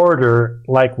Nazi order,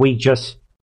 like we just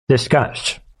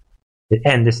discussed,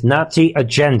 and this Nazi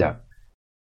agenda.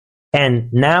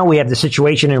 And now we have the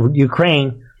situation in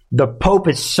Ukraine. The Pope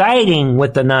is siding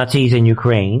with the Nazis in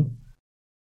Ukraine.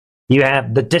 You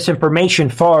have the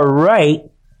disinformation far right.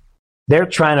 They're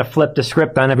trying to flip the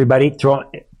script on everybody,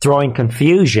 throwing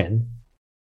confusion.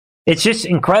 It's just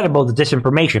incredible, the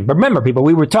disinformation. But remember, people,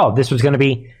 we were told this was going to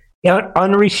be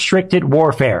unrestricted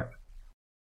warfare.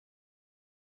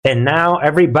 And now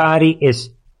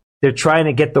they're trying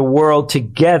to get the world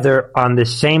together on the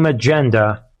same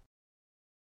agenda.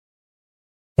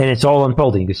 And it's all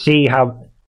unfolding. You can see how,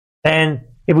 and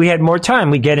if we had more time,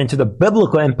 we get into the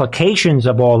biblical implications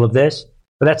of all of this.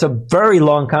 But that's a very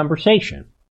long conversation.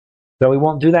 So we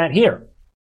won't do that here.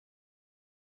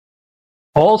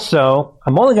 Also,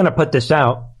 I'm only going to put this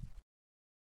out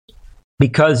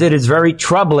because it is very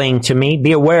troubling to me.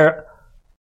 Be aware,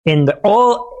 in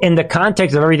the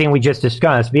context of everything we just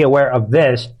discussed, be aware of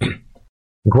this.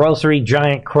 Grocery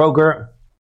giant Kroger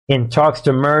in talks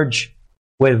to merge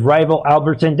with rival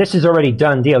Albertson. This is already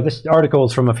done deal. This article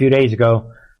is from a few days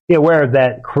ago. Be aware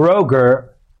that Kroger,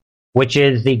 which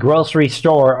is the grocery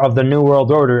store of the New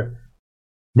World Order,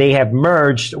 they have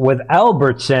merged with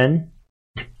Albertson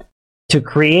to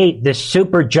create this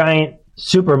super giant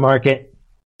supermarket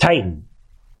titan.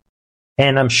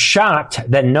 And I'm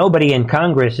shocked that nobody in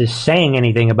Congress is saying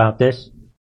anything about this.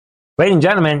 Ladies and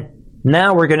gentlemen,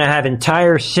 now we're going to have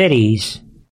entire cities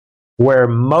where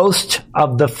most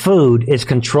of the food is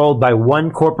controlled by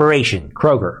one corporation,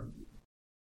 Kroger,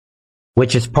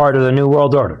 which is part of the New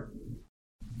World Order.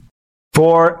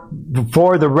 For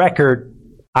the record,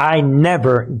 I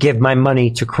never give my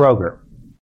money to Kroger,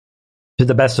 to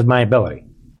the best of my ability,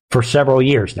 for several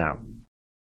years now.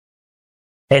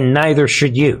 And neither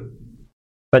should you.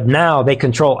 But now they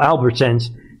control Albertsons,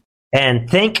 and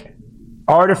think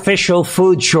artificial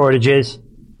food shortages.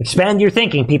 Expand your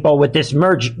thinking, people, with this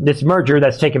merger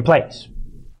that's taking place.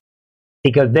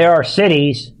 Because there are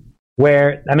cities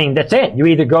where, I mean, that's it. You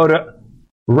either go to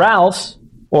Ralph's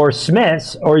or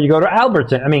Smith's or you go to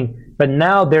Albertson. I mean, but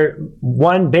now they're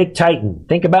one big titan.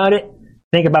 Think about it.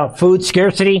 Think about food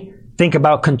scarcity. Think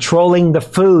about controlling the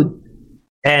food.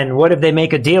 And what if they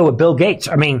make a deal with Bill Gates?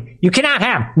 I mean, you cannot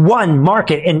have one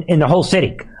market in the whole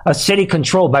city. A city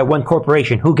controlled by one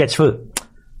corporation. Who gets food?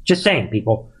 Just saying,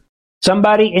 people.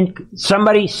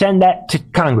 Somebody send that to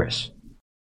Congress.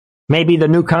 Maybe the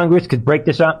new Congress could break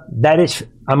this up.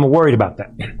 I'm worried about that.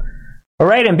 All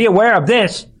right, and be aware of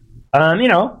this.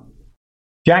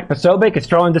 Jack Posobiec is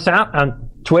throwing this out on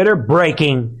Twitter.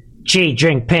 Breaking: Xi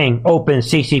Jinping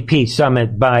opens CCP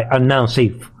summit by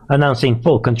announcing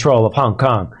full control of Hong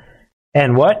Kong.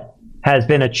 And what has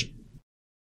been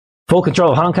full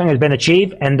control of Hong Kong has been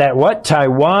achieved, and that what?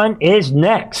 Taiwan is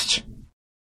next.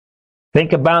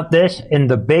 Think about this in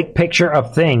the big picture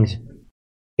of things.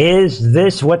 Is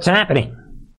this what's happening?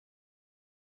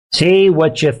 See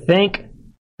what you think?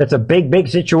 That's a big, big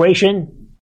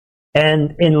situation.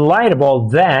 And in light of all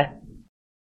that,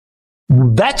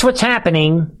 that's what's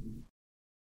happening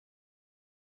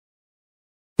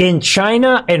in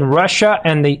China and Russia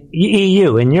and the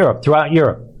EU, in Europe, throughout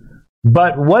Europe.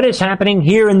 But what is happening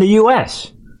here in the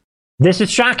U.S.? This is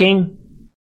shocking.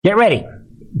 Get ready.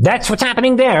 That's what's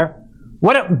happening there.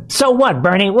 So what,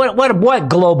 Bernie? What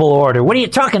global order? What are you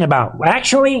talking about?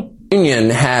 Actually,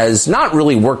 Union has not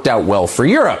really worked out well for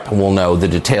Europe. We'll know the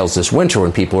details this winter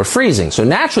when people are freezing. So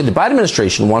naturally, the Biden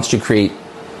administration wants to create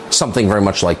something very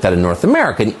much like that in North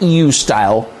America, an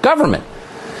EU-style government.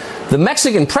 The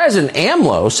Mexican president,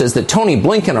 AMLO, says that Tony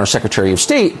Blinken, our Secretary of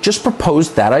State, just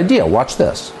proposed that idea. Watch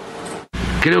this.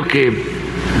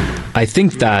 I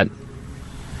think that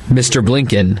Mr.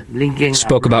 Blinken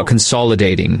spoke about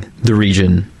consolidating the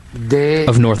region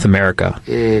of North America,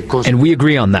 and we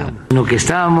agree on that.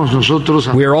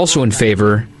 We are also in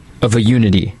favor of a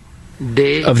unity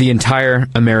of the entire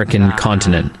American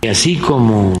continent. There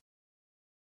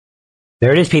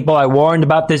it is, people. I warned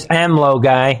about this AMLO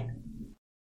guy.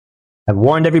 I've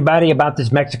warned everybody about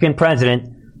this Mexican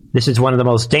president. This is one of the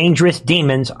most dangerous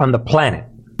demons on the planet.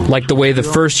 Like the way the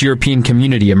first European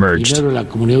community emerged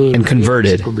and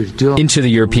converted into the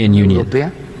European Union.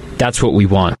 That's what we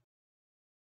want.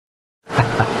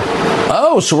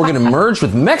 Oh, so we're going to merge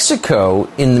with Mexico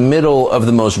in the middle of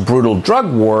the most brutal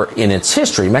drug war in its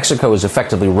history. Mexico is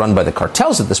effectively run by the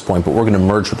cartels at this point, but we're going to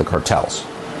merge with the cartels.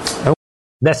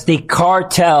 That's the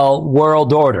cartel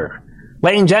world order.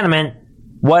 Ladies and gentlemen,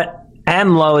 what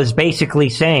AMLO is basically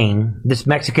saying, this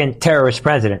Mexican terrorist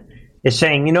president, is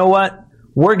saying, you know what?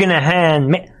 We're going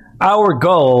to our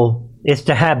goal is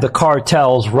to have the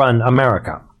cartels run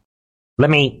America. Let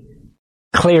me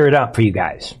clear it up for you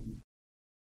guys.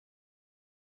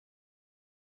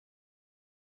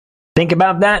 Think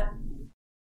about that?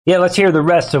 Yeah, let's hear the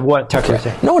rest of what Tucker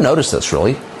said. No one noticed this,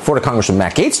 really. Florida Congressman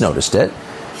Matt Gaetz noticed it.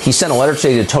 He sent a letter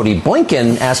today to Tony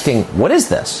Blinken asking, what is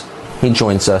this? He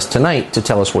joins us tonight to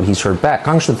tell us what he's heard back.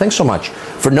 Congressman, thanks so much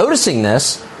for noticing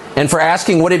this and for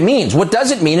asking what it means. What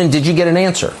does it mean, and did you get an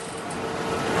answer?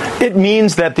 It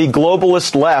means that the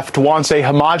globalist left wants a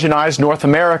homogenized North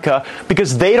America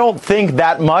because they don't think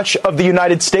that much of the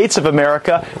United States of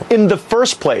America in the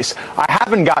first place. I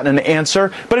haven't gotten an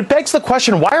answer, but it begs the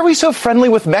question, why are we so friendly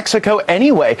with Mexico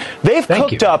anyway? They've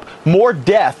cooked up more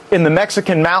death in the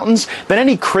Mexican mountains than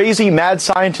any crazy mad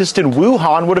scientist in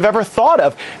Wuhan would have ever thought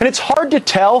of. And it's hard to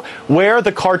tell where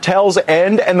the cartels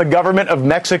end and the government of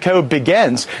Mexico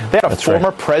begins. They had a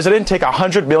former president take a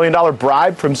 $100 million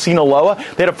bribe from Sinaloa.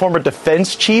 They had a former former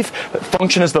defense chief,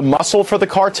 functioned as the muscle for the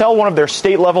cartel, one of their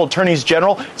state-level attorneys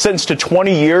general, sentenced to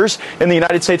 20 years in the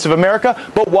United States of America.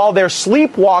 But while they're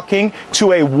sleepwalking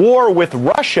to a war with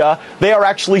Russia, they are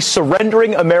actually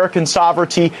surrendering American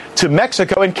sovereignty to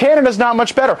Mexico, and Canada's not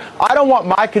much better. I don't want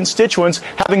my constituents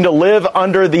having to live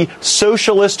under the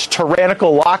socialist,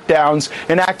 tyrannical lockdowns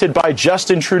enacted by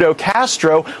Justin Trudeau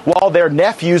Castro while their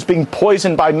nephew's being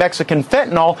poisoned by Mexican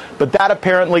fentanyl, but that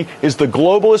apparently is the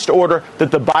globalist order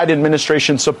that the Biden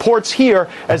administration supports here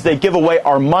as they give away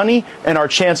our money and our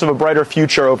chance of a brighter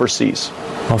future overseas.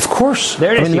 Of course.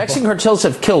 There it is, the Mexican cartels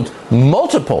have killed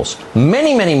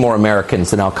many more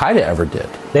Americans than Al-Qaeda ever did.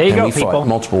 There you and go, we people. Fought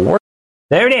multiple wars.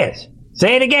 There it is.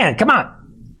 Say it again. Come on.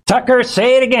 Tucker,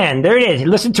 say it again. There it is.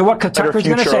 Listen to what Tucker's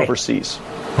going to say. Overseas.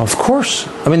 Of course.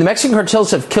 The Mexican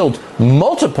cartels have killed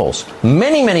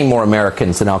many more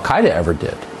Americans than Al-Qaeda ever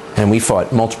did. And we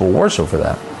fought multiple wars over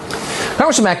that.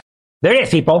 Congressman Mac. There it is,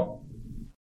 people.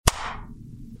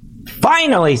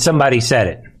 Finally, somebody said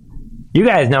it. You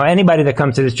guys know, anybody that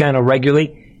comes to this channel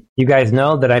regularly, you guys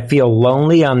know that I feel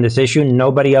lonely on this issue.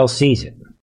 Nobody else sees it.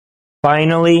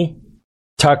 Finally,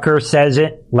 Tucker says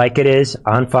it like it is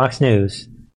on Fox News.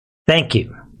 Thank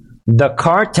you. The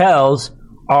cartels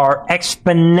are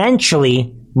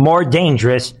exponentially more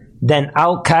dangerous than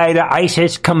Al-Qaeda,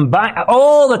 ISIS combined,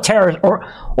 all the terrorists, or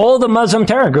all the Muslim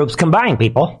terror groups combined,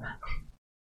 people.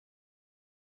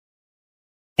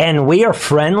 And we are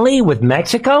friendly with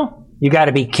Mexico? You got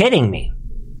to be kidding me.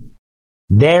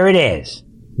 There it is.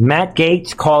 Matt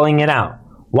Gaetz calling it out.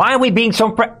 Why are we being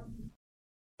so...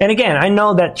 And again, I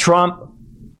know that Trump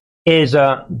is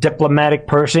a diplomatic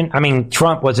person.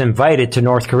 Trump was invited to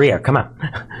North Korea. Come on.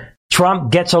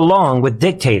 Trump gets along with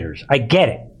dictators. I get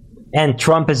it. And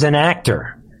Trump is an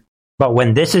actor. But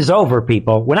when this is over,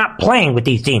 people, we're not playing with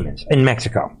these demons in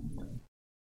Mexico.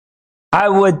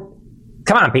 Come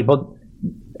on, people.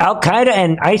 Al-Qaeda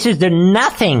and ISIS, they're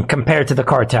nothing compared to the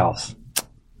cartels.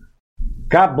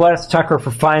 God bless Tucker for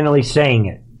finally saying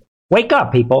it. Wake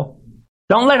up, people.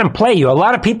 Don't let them play you. A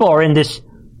lot of people are in this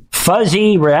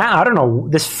fuzzy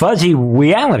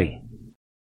reality.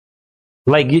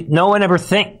 Like, no one ever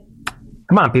think.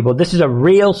 Come on, people. This is a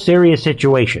real serious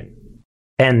situation.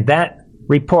 And that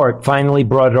report finally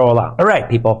brought it all out. All right,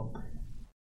 people.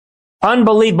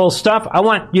 Unbelievable stuff. I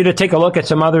want you to take a look at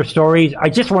some other stories. I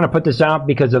just want to put this out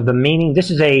because of the meaning.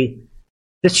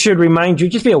 This should remind you,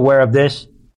 just be aware of this.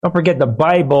 Don't forget the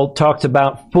Bible talks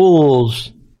about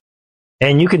fools.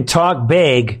 And you can talk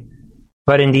big,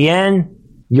 but in the end,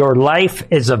 your life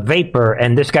is a vapor.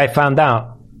 And this guy found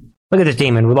out. Look at this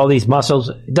demon with all these muscles.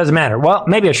 It doesn't matter. Well,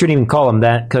 maybe I shouldn't even call him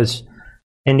that, because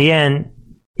in the end,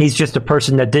 he's just a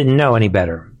person that didn't know any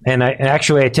better. And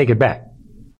I take it back.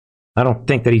 I don't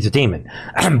think that he's a demon.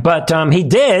 But he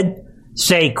did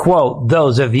say, quote,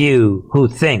 "Those of you who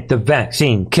think the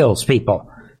vaccine kills people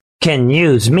can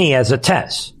use me as a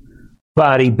test."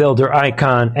 Bodybuilder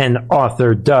icon and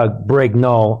author Doug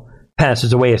Brignall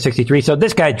passes away at 63. So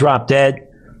this guy dropped dead.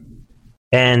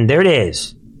 And there it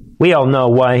is. We all know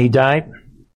why he died.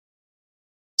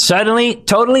 Suddenly,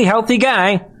 totally healthy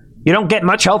guy. You don't get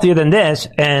much healthier than this.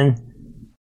 And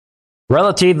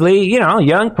relatively,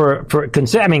 young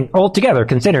altogether,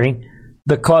 considering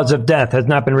the cause of death has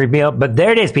not been revealed. But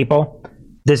there it is, people.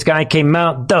 This guy came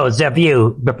out, those of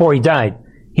you, before he died.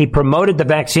 He promoted the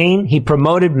vaccine. He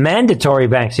promoted mandatory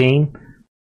vaccine.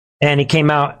 And he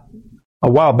came out a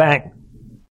while back,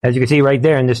 as you can see right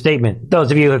there in the statement.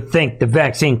 Those of you who think the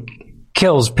vaccine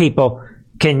kills people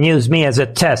can use me as a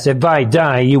test. If I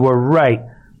die, you were right.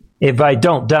 If I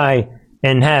don't die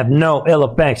and have no ill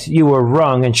effects, you were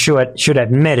wrong and should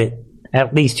admit it,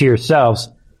 at least to yourselves.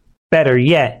 Better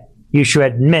yet, you should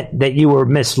admit that you were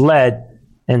misled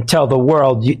and tell the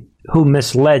world who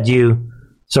misled you,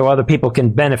 so other people can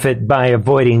benefit by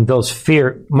avoiding those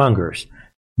fear mongers.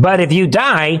 But if you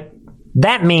die,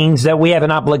 that means that we have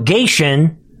an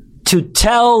obligation to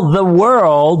tell the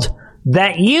world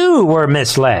that you were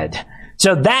misled.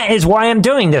 So that is why I'm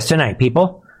doing this tonight,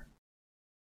 people.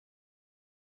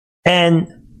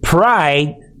 And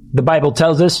pride, the Bible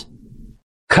tells us,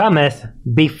 cometh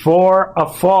before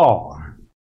a fall.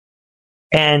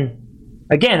 And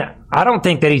again, I don't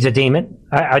think that he's a demon.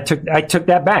 I took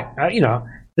that back.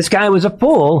 This guy was a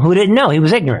fool who didn't know. He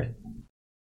was ignorant.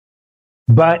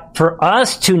 But for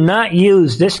us to not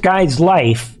use this guy's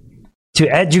life to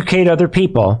educate other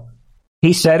people,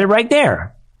 he said it right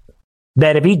there.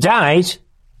 That if he dies,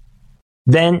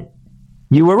 then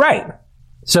you were right.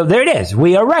 So there it is.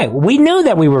 We are right. We knew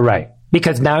that we were right.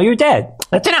 Because now you're dead.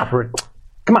 That's enough.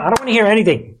 Come on, I don't want to hear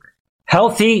anything.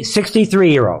 Healthy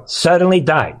 63-year-old suddenly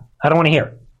died. I don't want to hear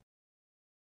it.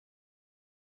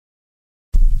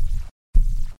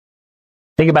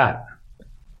 Think about it.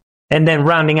 And then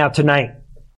rounding out tonight,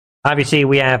 obviously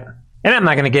we have, and I'm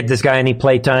not going to give this guy any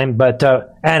playtime, but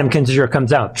Adam Kinzinger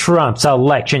comes out. Trump's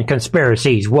election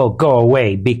conspiracies will go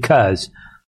away because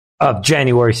of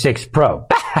January 6th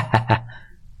probe.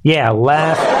 Yeah,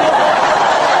 laugh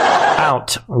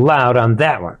out loud on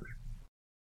that one.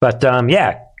 But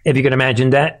yeah, if you can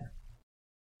imagine that.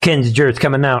 Kinzinger's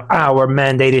coming out. Our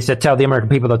mandate is to tell the American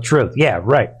people the truth. Yeah,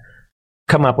 right.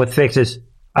 Come up with fixes.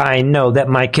 I know that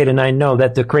my kid and I know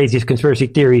that the craziest conspiracy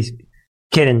theories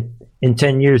kid in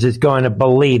 10 years is going to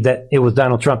believe that it was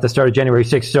Donald Trump that started January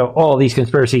 6th. So all these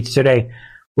conspiracies today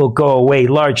will go away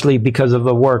largely because of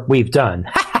the work we've done.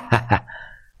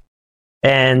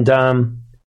 And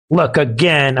look,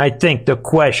 again, I think the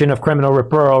question of criminal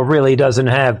referral really doesn't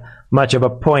have much of a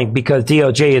point because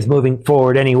DOJ is moving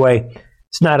forward anyway.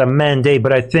 It's not a mandate,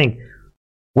 but I think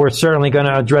we're certainly going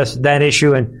to address that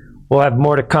issue, and we'll have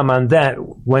more to come on that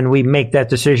when we make that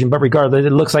decision. But regardless,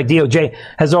 it looks like DOJ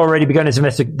has already begun this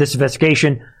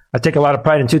investigation. I take a lot of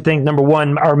pride in two things. Number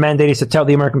one, our mandate is to tell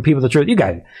the American people the truth. You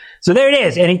got it. So there it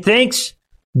is. And he thinks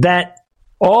that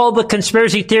all the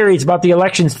conspiracy theories about the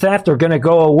elections theft are going to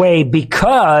go away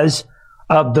because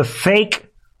of the fake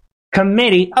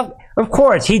committee. Of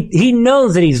course, he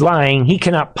knows that he's lying. He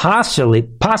cannot possibly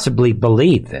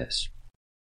believe this.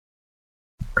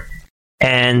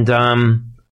 And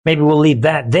maybe we'll leave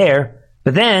that there.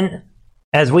 But then,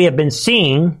 as we have been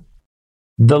seeing,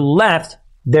 the left,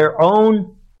 their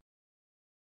own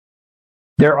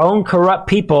corrupt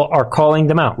people are calling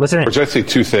them out. Listen. I'd say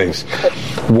two things.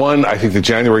 One, I think the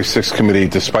January 6th committee,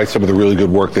 despite some of the really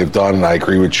good work they've done, and I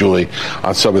agree with Julie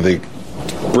on some of the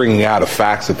bringing out of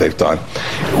facts that they've done,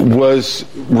 was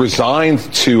resigned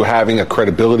to having a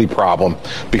credibility problem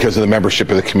because of the membership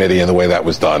of the committee and the way that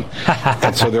was done.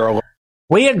 And so there are.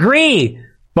 We agree,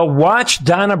 but watch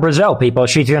Donna Brazile, people.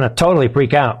 She's going to totally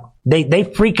freak out. They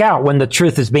freak out when the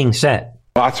truth is being said.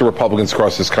 Lots of Republicans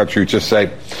across this country just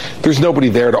say, there's nobody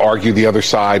there to argue the other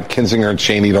side. Kinzinger and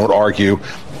Cheney don't argue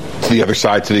to the other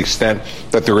side to the extent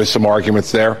that there is some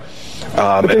arguments there.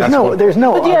 But there's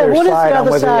no other side on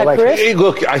whether the election. Hey,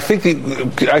 look, I think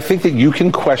that you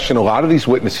can question a lot of these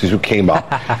witnesses who came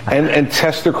up and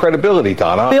test their credibility,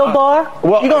 Donna. Bill Barr?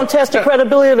 Well, you're going to test the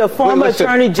credibility of the former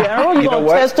Attorney General? You're going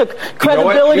to test the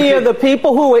credibility of the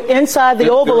people who were inside the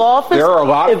Oval Office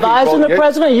advising the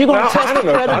president? You're going to test the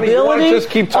credibility? You want to just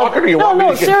keep talking, or you want me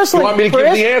to give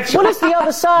the answer? What is the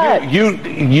other side?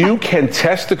 You can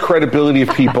test the credibility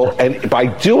of people, and by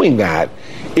doing that,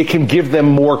 it can give them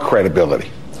more credibility.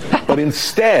 But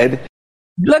instead,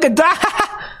 look at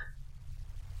that.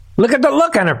 Look at the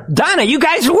look on her. Donna, you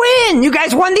guys win. You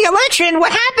guys won the election.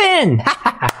 What happened?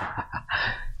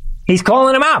 He's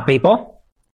calling them out, people.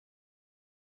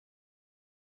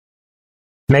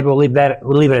 Maybe we'll leave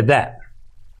it at that.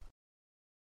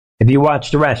 If you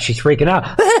watch the rest, she's freaking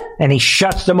out. And he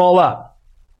shuts them all up.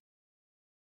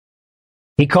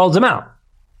 He calls them out.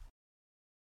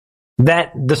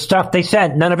 That the stuff they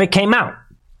said, none of it came out.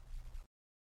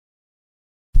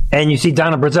 And you see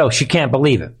Donna Brazile, she can't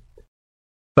believe it.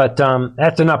 But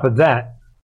that's enough of that.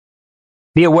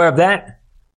 Be aware of that.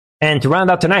 And to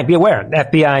round out tonight, be aware,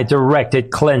 FBI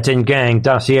directed Clinton gang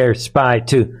dossier spy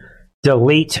to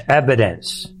delete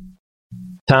evidence.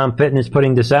 Tom Fitton is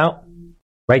putting this out.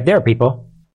 Right there,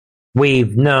 people.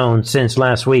 We've known since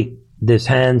last week, this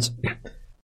Hans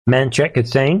Manchek is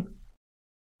saying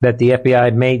that the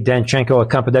FBI made Danchenko a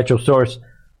confidential source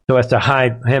so as to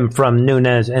hide him from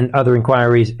Nunes and other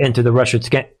inquiries into the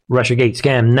Russiagate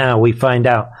scam. Now we find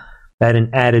out that an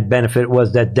added benefit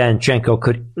was that Danchenko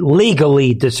could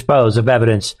legally dispose of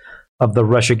evidence of the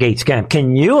Russiagate scam.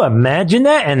 Can you imagine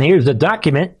that? And here's the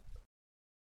document.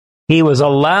 He was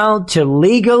allowed to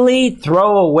legally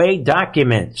throw away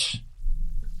documents.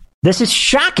 This is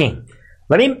shocking.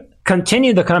 Let me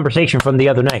continue the conversation from the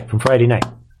other night, from Friday night.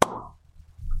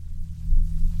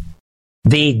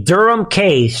 The Durham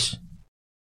case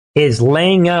is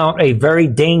laying out a very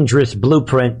dangerous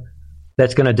blueprint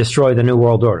that's going to destroy the New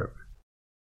World Order.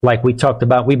 Like we talked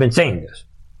about, we've been saying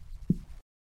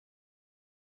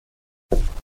this.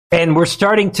 And we're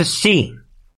starting to see,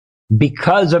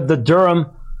 because of the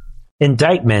Durham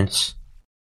indictments,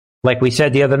 like we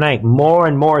said the other night, more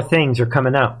and more things are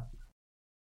coming out.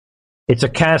 It's a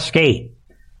cascade.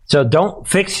 So don't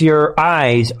fix your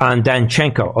eyes on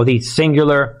Danchenko or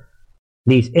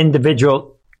these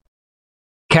individual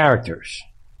characters.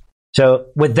 So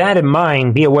with that in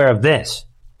mind, be aware of this.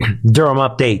 Durham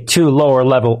update. 2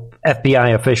 lower-level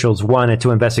FBI officials wanted to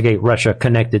investigate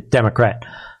Russia-connected Democrat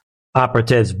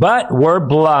operatives, but were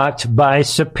blocked by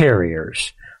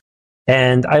superiors.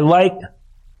 And I like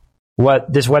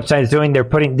what this website is doing. They're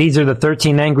putting, these are the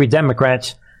 13 angry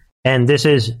Democrats, and this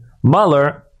is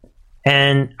Mueller.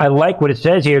 And I like what it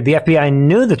says here. The FBI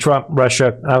knew the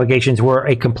Trump-Russia allegations were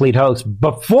a complete hoax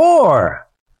before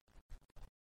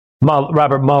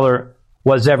Robert Mueller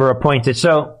was ever appointed.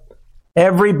 So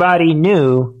everybody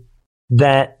knew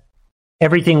that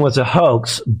everything was a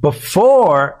hoax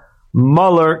before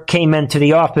Mueller came into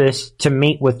the office to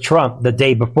meet with Trump the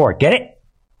day before. Get it?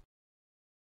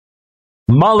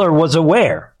 Mueller was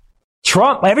aware.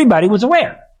 Trump, everybody was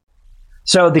aware.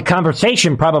 So the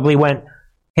conversation probably went,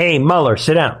 hey, Mueller,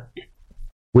 sit down.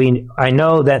 I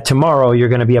know that tomorrow you're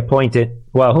going to be appointed.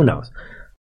 Well, who knows?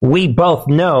 We both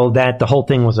know that the whole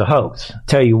thing was a hoax.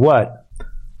 Tell you what,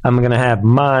 I'm going to have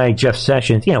my Jeff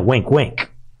Sessions, wink,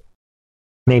 wink.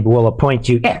 Maybe we'll appoint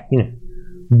you. Yeah,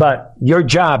 But your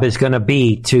job is going to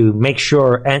be to make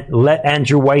sure and let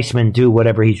Andrew Weissman do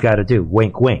whatever he's got to do.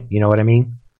 Wink, wink. You know what I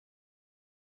mean?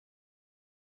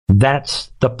 That's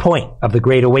the point of the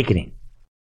Great Awakening.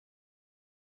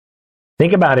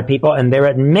 Think about it, people. And they're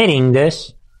admitting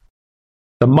this.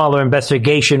 The Mueller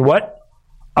investigation, what?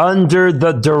 Under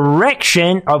the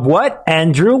direction of what?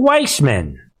 Andrew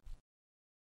Weissman.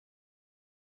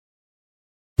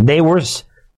 They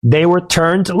were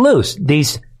turned loose.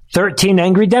 These 13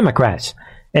 angry Democrats.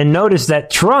 And notice that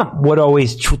Trump would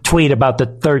always tweet about the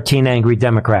 13 angry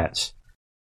Democrats.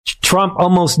 Trump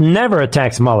almost never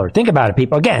attacks Mueller. Think about it,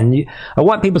 people. Again, I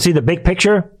want people to see the big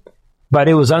picture, but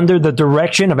it was under the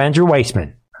direction of Andrew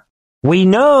Weissman. We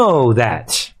know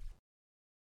that.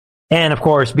 And, of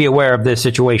course, be aware of this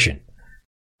situation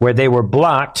where they were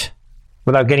blocked.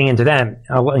 Without getting into that,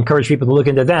 I'll encourage people to look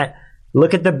into that.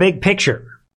 Look at the big picture.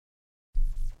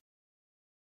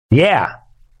 Yeah.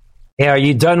 Are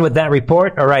you done with that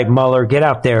report? All right, Mueller, get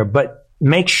out there. But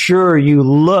make sure you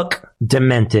look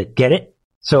demented. Get it?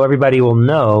 So everybody will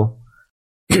know.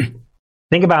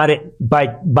 Think about it.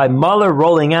 By Mueller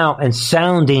rolling out and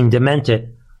sounding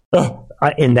demented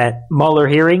in that Mueller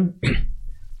hearing,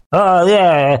 oh,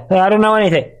 yeah, I don't know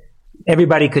anything.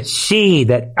 Everybody could see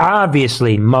that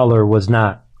obviously Mueller was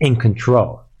not in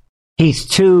control. He's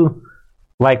too,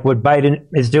 like what Biden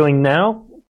is doing now.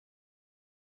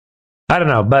 I don't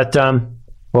know, but,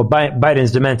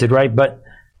 Biden's demented, right? But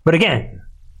again,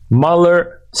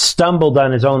 Mueller stumbled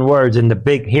on his own words in the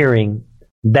big hearing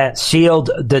that sealed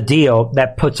the deal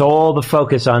that puts all the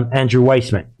focus on Andrew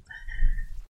Weissman.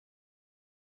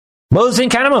 Moves and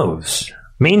kind of moves.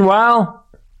 Meanwhile,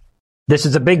 this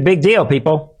is a big, big deal,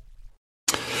 people.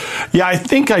 Yeah, I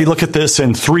think I look at this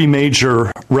in three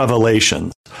major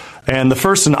revelations. And the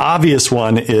first and obvious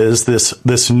one is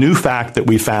this new fact that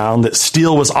we found that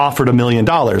Steele was offered $1 million.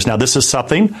 Now, this is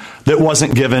something that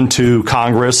wasn't given to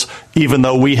Congress, even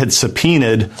though we had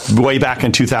subpoenaed way back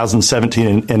in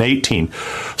 2017 and 18.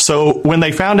 So when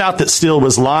they found out that Steele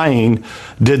was lying,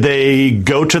 did they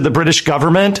go to the British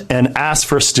government and ask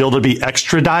for Steele to be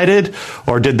extradited?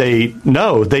 Or did they?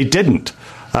 No, they didn't.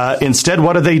 Instead,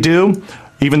 what did they do?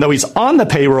 Even though he's on the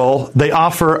payroll, they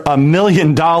offer $1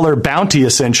 million bounty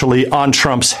essentially on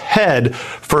Trump's head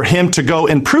for him to go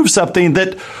and prove something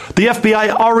that the FBI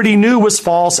already knew was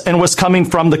false and was coming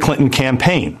from the Clinton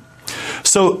campaign.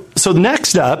 So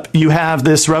next up, you have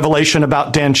this revelation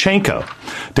about Danchenko.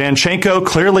 Danchenko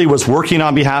clearly was working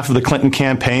on behalf of the Clinton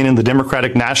campaign and the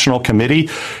Democratic National Committee.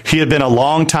 He had been a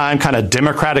long time kind of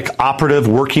Democratic operative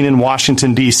working in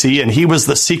Washington, D.C., and he was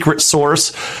the secret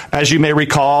source, as you may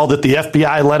recall, that the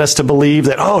FBI led us to believe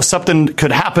that, something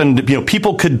could happen,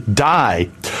 people could die.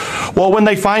 Well, when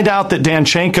they find out that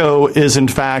Danchenko is, in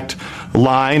fact,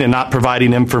 lying and not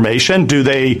providing information, do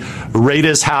they raid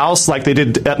his house like they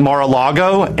did at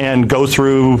Mar-a-Lago and go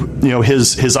through,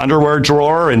 his underwear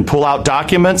drawer and pull out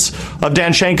documents of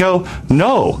Danchenko?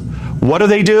 No. What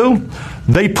do?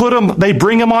 They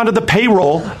bring him onto the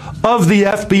payroll of the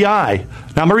FBI.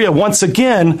 Now, Maria, once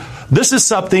again, this is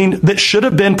something that should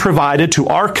have been provided to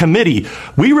our committee.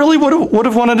 We really would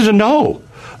have wanted to know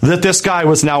that this guy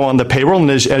was now on the payroll. And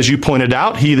as you pointed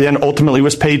out, he then ultimately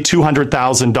was paid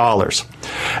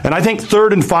 $200,000. And I think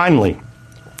third and finally,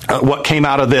 what came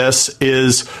out of this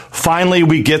is finally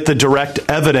we get the direct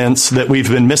evidence that we've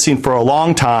been missing for a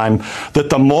long time,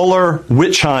 that the Mueller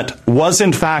witch hunt was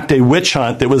in fact a witch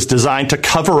hunt that was designed to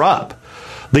cover up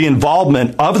the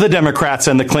involvement of the Democrats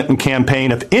and the Clinton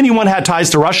campaign. If anyone had ties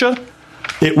to Russia,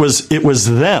 it was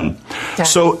them.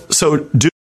 So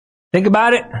think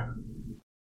about it.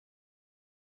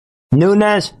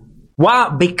 Nunes,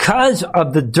 because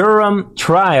of the Durham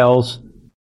trials,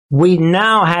 we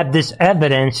now have this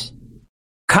evidence,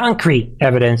 concrete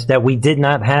evidence, that we did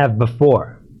not have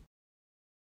before.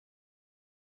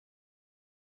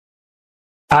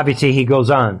 Obviously, he goes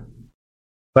on.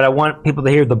 but I want people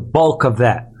to hear the bulk of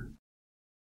that.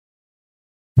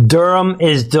 Durham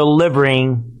is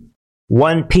delivering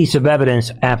one piece of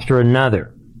evidence after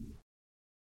another.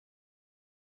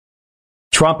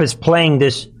 Trump is playing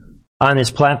this on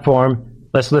his platform.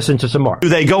 Let's listen to some more. Do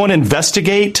they go and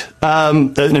investigate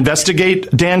Danchenko?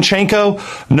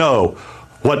 No.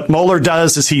 What Mueller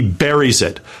does is he buries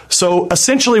it. So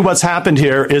essentially what's happened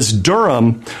here is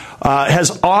Durham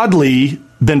has oddly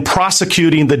been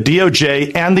prosecuting the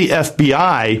DOJ and the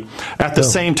FBI at the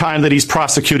same time that he's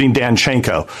prosecuting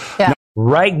Danchenko. Yeah.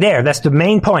 Right there. That's the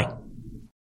main point.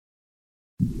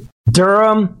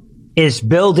 Durham is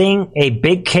building a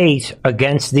big case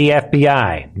against the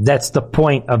FBI. That's the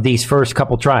point of these first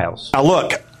couple trials. Now,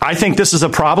 look, I think this is a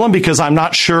problem because I'm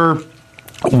not sure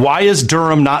why is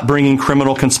Durham not bringing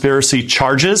criminal conspiracy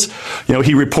charges. You know,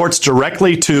 he reports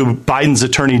directly to Biden's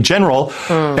attorney general,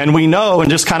 and we know, and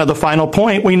just kind of the final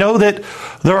point, we know that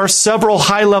there are several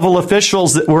high-level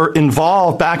officials that were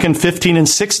involved back in 15 and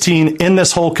 16 in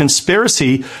this whole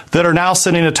conspiracy that are now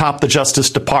sitting atop the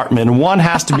Justice Department. And one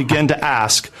has to begin to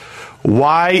ask,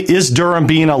 why is Durham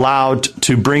being allowed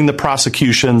to bring the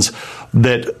prosecutions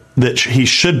that he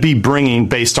should be bringing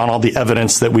based on all the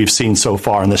evidence that we've seen so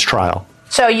far in this trial?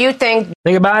 So you think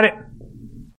about it.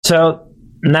 So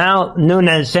now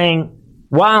Nunes is saying,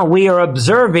 wow, we are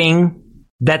observing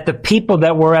that the people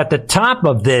that were at the top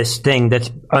of this thing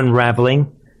that's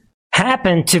unraveling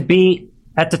happen to be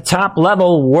at the top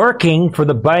level working for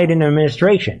the Biden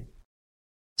administration.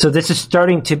 So this is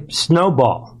starting to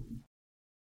snowball.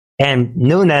 And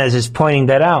Nunes is pointing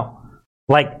that out.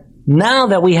 Like, now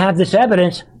that we have this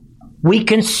evidence, we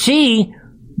can see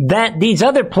that these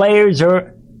other players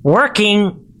are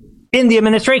working in the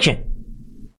administration.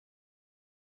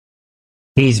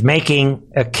 He's making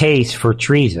a case for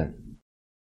treason.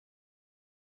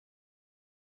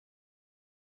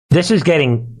 This is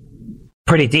getting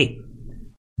pretty deep,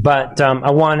 but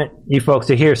I want you folks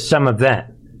to hear some of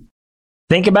that.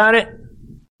 Think about it.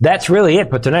 That's really it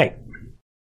for tonight.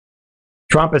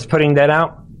 Trump is putting that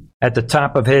out at the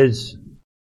top of his,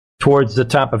 towards the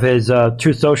top of his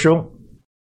Truth Social.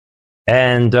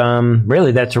 And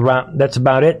really, that's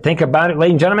about it. Think about it,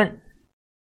 ladies and gentlemen.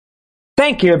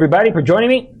 Thank you, everybody, for joining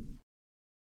me.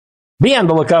 Be on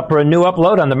the lookout for a new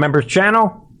upload on the members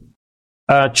channel.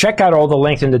 Check out all the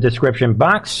links in the description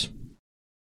box.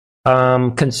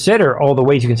 Consider all the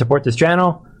ways you can support this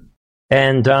channel.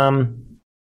 And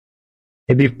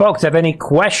if you folks have any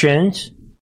questions,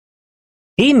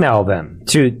 email them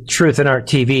to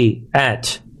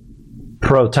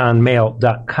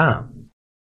truthandarttv@protonmail.com.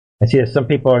 I see that some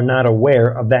people are not aware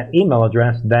of that email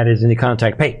address. That is in the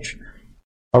contact page.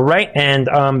 All right, and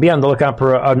be on the lookout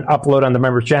for an upload on the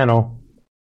members channel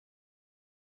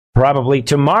probably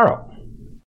tomorrow.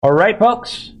 All right,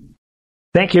 folks.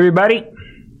 Thank you, everybody,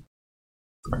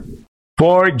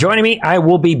 for joining me. I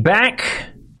will be back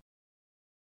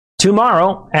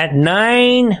tomorrow at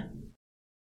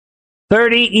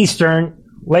 9:30 Eastern.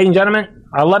 Ladies and gentlemen,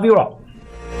 I love you all.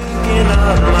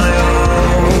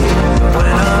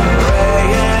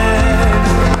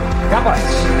 God bless.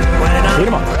 See you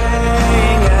tomorrow.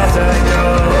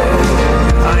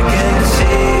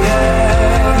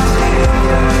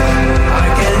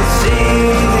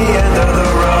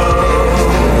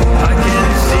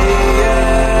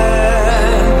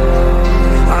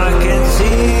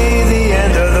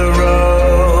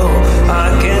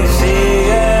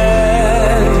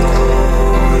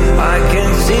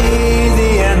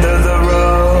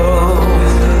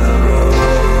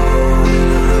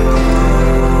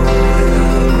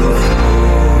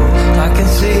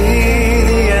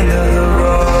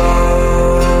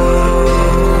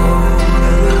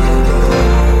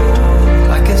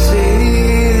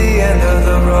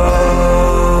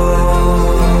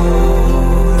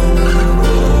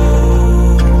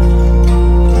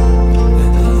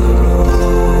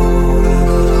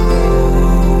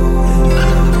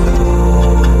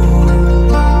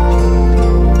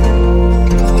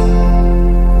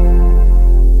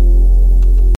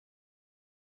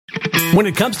 When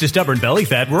it comes to stubborn belly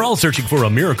fat, we're all searching for a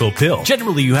miracle pill.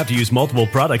 Generally, you have to use multiple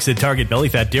products that target belly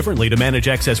fat differently to manage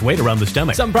excess weight around the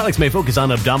stomach. Some products may focus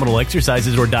on abdominal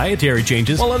exercises or dietary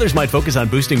changes, while others might focus on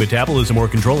boosting metabolism or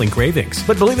controlling cravings.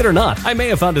 But believe it or not, I may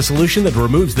have found a solution that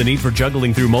removes the need for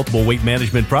juggling through multiple weight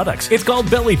management products. It's called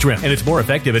Belly Trim, and it's more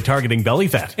effective at targeting belly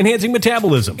fat, enhancing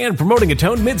metabolism, and promoting a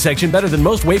toned midsection better than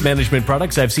most weight management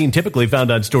products I've seen typically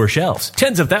found on store shelves.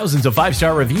 Tens of thousands of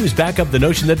 5-star reviews back up the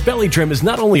notion that Belly Trim is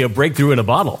not only a breakthrough breakthrough in a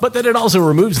bottle, but that it also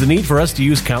removes the need for us to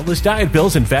use countless diet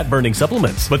pills and fat-burning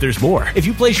supplements. But there's more. If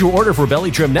you place your order for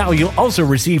Belly Trim now, you'll also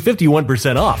receive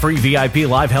 51% off, free VIP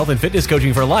live health and fitness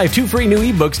coaching for life, 2 free new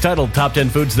ebooks titled Top 10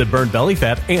 Foods That Burn Belly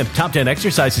Fat and Top 10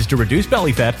 Exercises to Reduce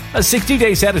Belly Fat, a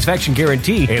 60-day satisfaction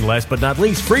guarantee, and last but not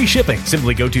least, free shipping.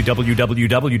 Simply go to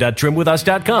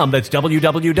www.trimwithus.com. That's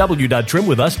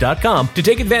www.trimwithus.com to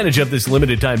take advantage of this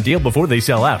limited time deal before they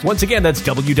sell out. Once again, that's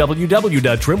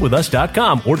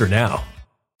www.trimwithus.com. Order now.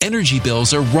 Energy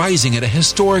bills are rising at a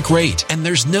historic rate, and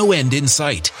there's no end in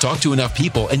sight. Talk to enough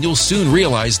people, and you'll soon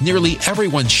realize nearly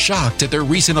everyone's shocked at their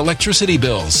recent electricity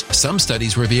bills. Some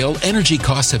studies reveal energy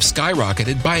costs have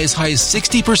skyrocketed by as high as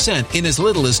 60% in as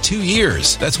little as 2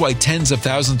 years. That's why tens of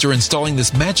thousands are installing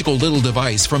this magical little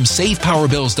device from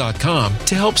SavePowerBills.com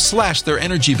to help slash their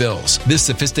energy bills. This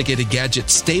sophisticated gadget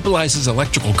stabilizes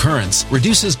electrical currents,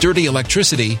 reduces dirty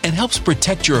electricity, and helps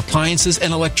protect your appliances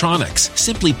and electronics.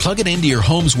 Simply plug it into your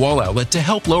home's wall outlet to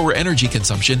help lower energy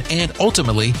consumption and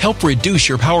ultimately help reduce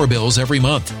your power bills every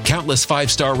month. Countless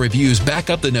 5-star reviews back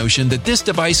up the notion that this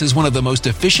device is one of the most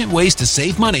efficient ways to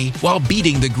save money while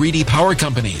beating the greedy power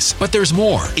companies. But there's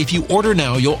more. If you order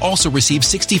now, you'll also receive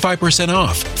 65%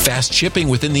 off, fast shipping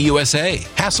within the USA,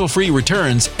 hassle-free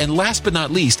returns, and last but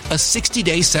not least, a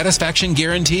 60-day satisfaction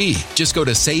guarantee. Just go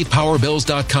to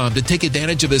SavePowerBills.com to take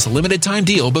advantage of this limited time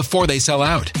deal before they sell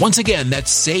out. Once again,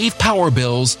 that's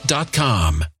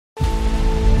SavePowerBills.com.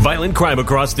 Violent crime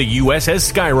across the U.S.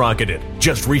 has skyrocketed.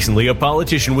 Just recently, a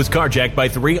politician was carjacked by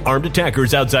 3 armed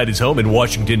attackers outside his home in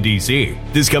Washington, D.C.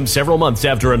 This comes several months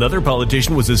after another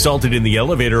politician was assaulted in the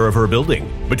elevator of her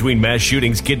building. Between mass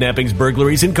shootings, kidnappings,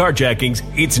 burglaries, and carjackings,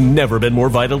 it's never been more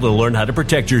vital to learn how to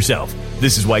protect yourself.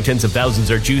 This is why tens of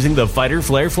thousands are choosing the Fighter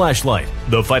Flare flashlight.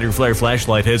 The Fighter Flare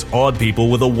flashlight has awed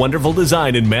people with a wonderful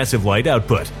design and massive light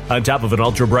output. On top of an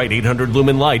ultra-bright 800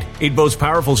 lumen light, it boasts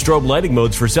powerful strobe lighting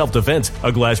modes for self-defense,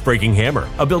 a glass-breaking hammer,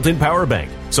 a built-in power bank,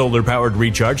 solar-powered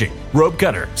recharging, rope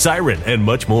cutter, siren, and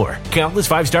much more. Countless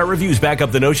 5-star reviews back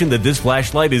up the notion that this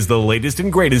flashlight is the latest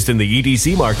and greatest in the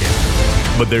EDC market.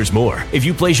 But there's more. If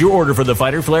you place your order for the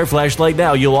Fighter Flare flashlight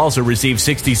now, you'll also receive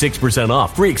 66%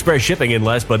 off, free express shipping, and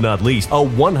last but not least, a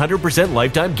 100%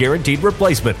 lifetime guaranteed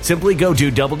replacement. Simply go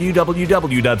to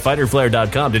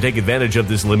www.fighterflare.com to take advantage of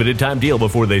this limited time deal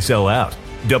before they sell out.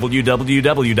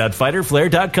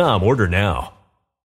 www.fighterflare.com. Order now.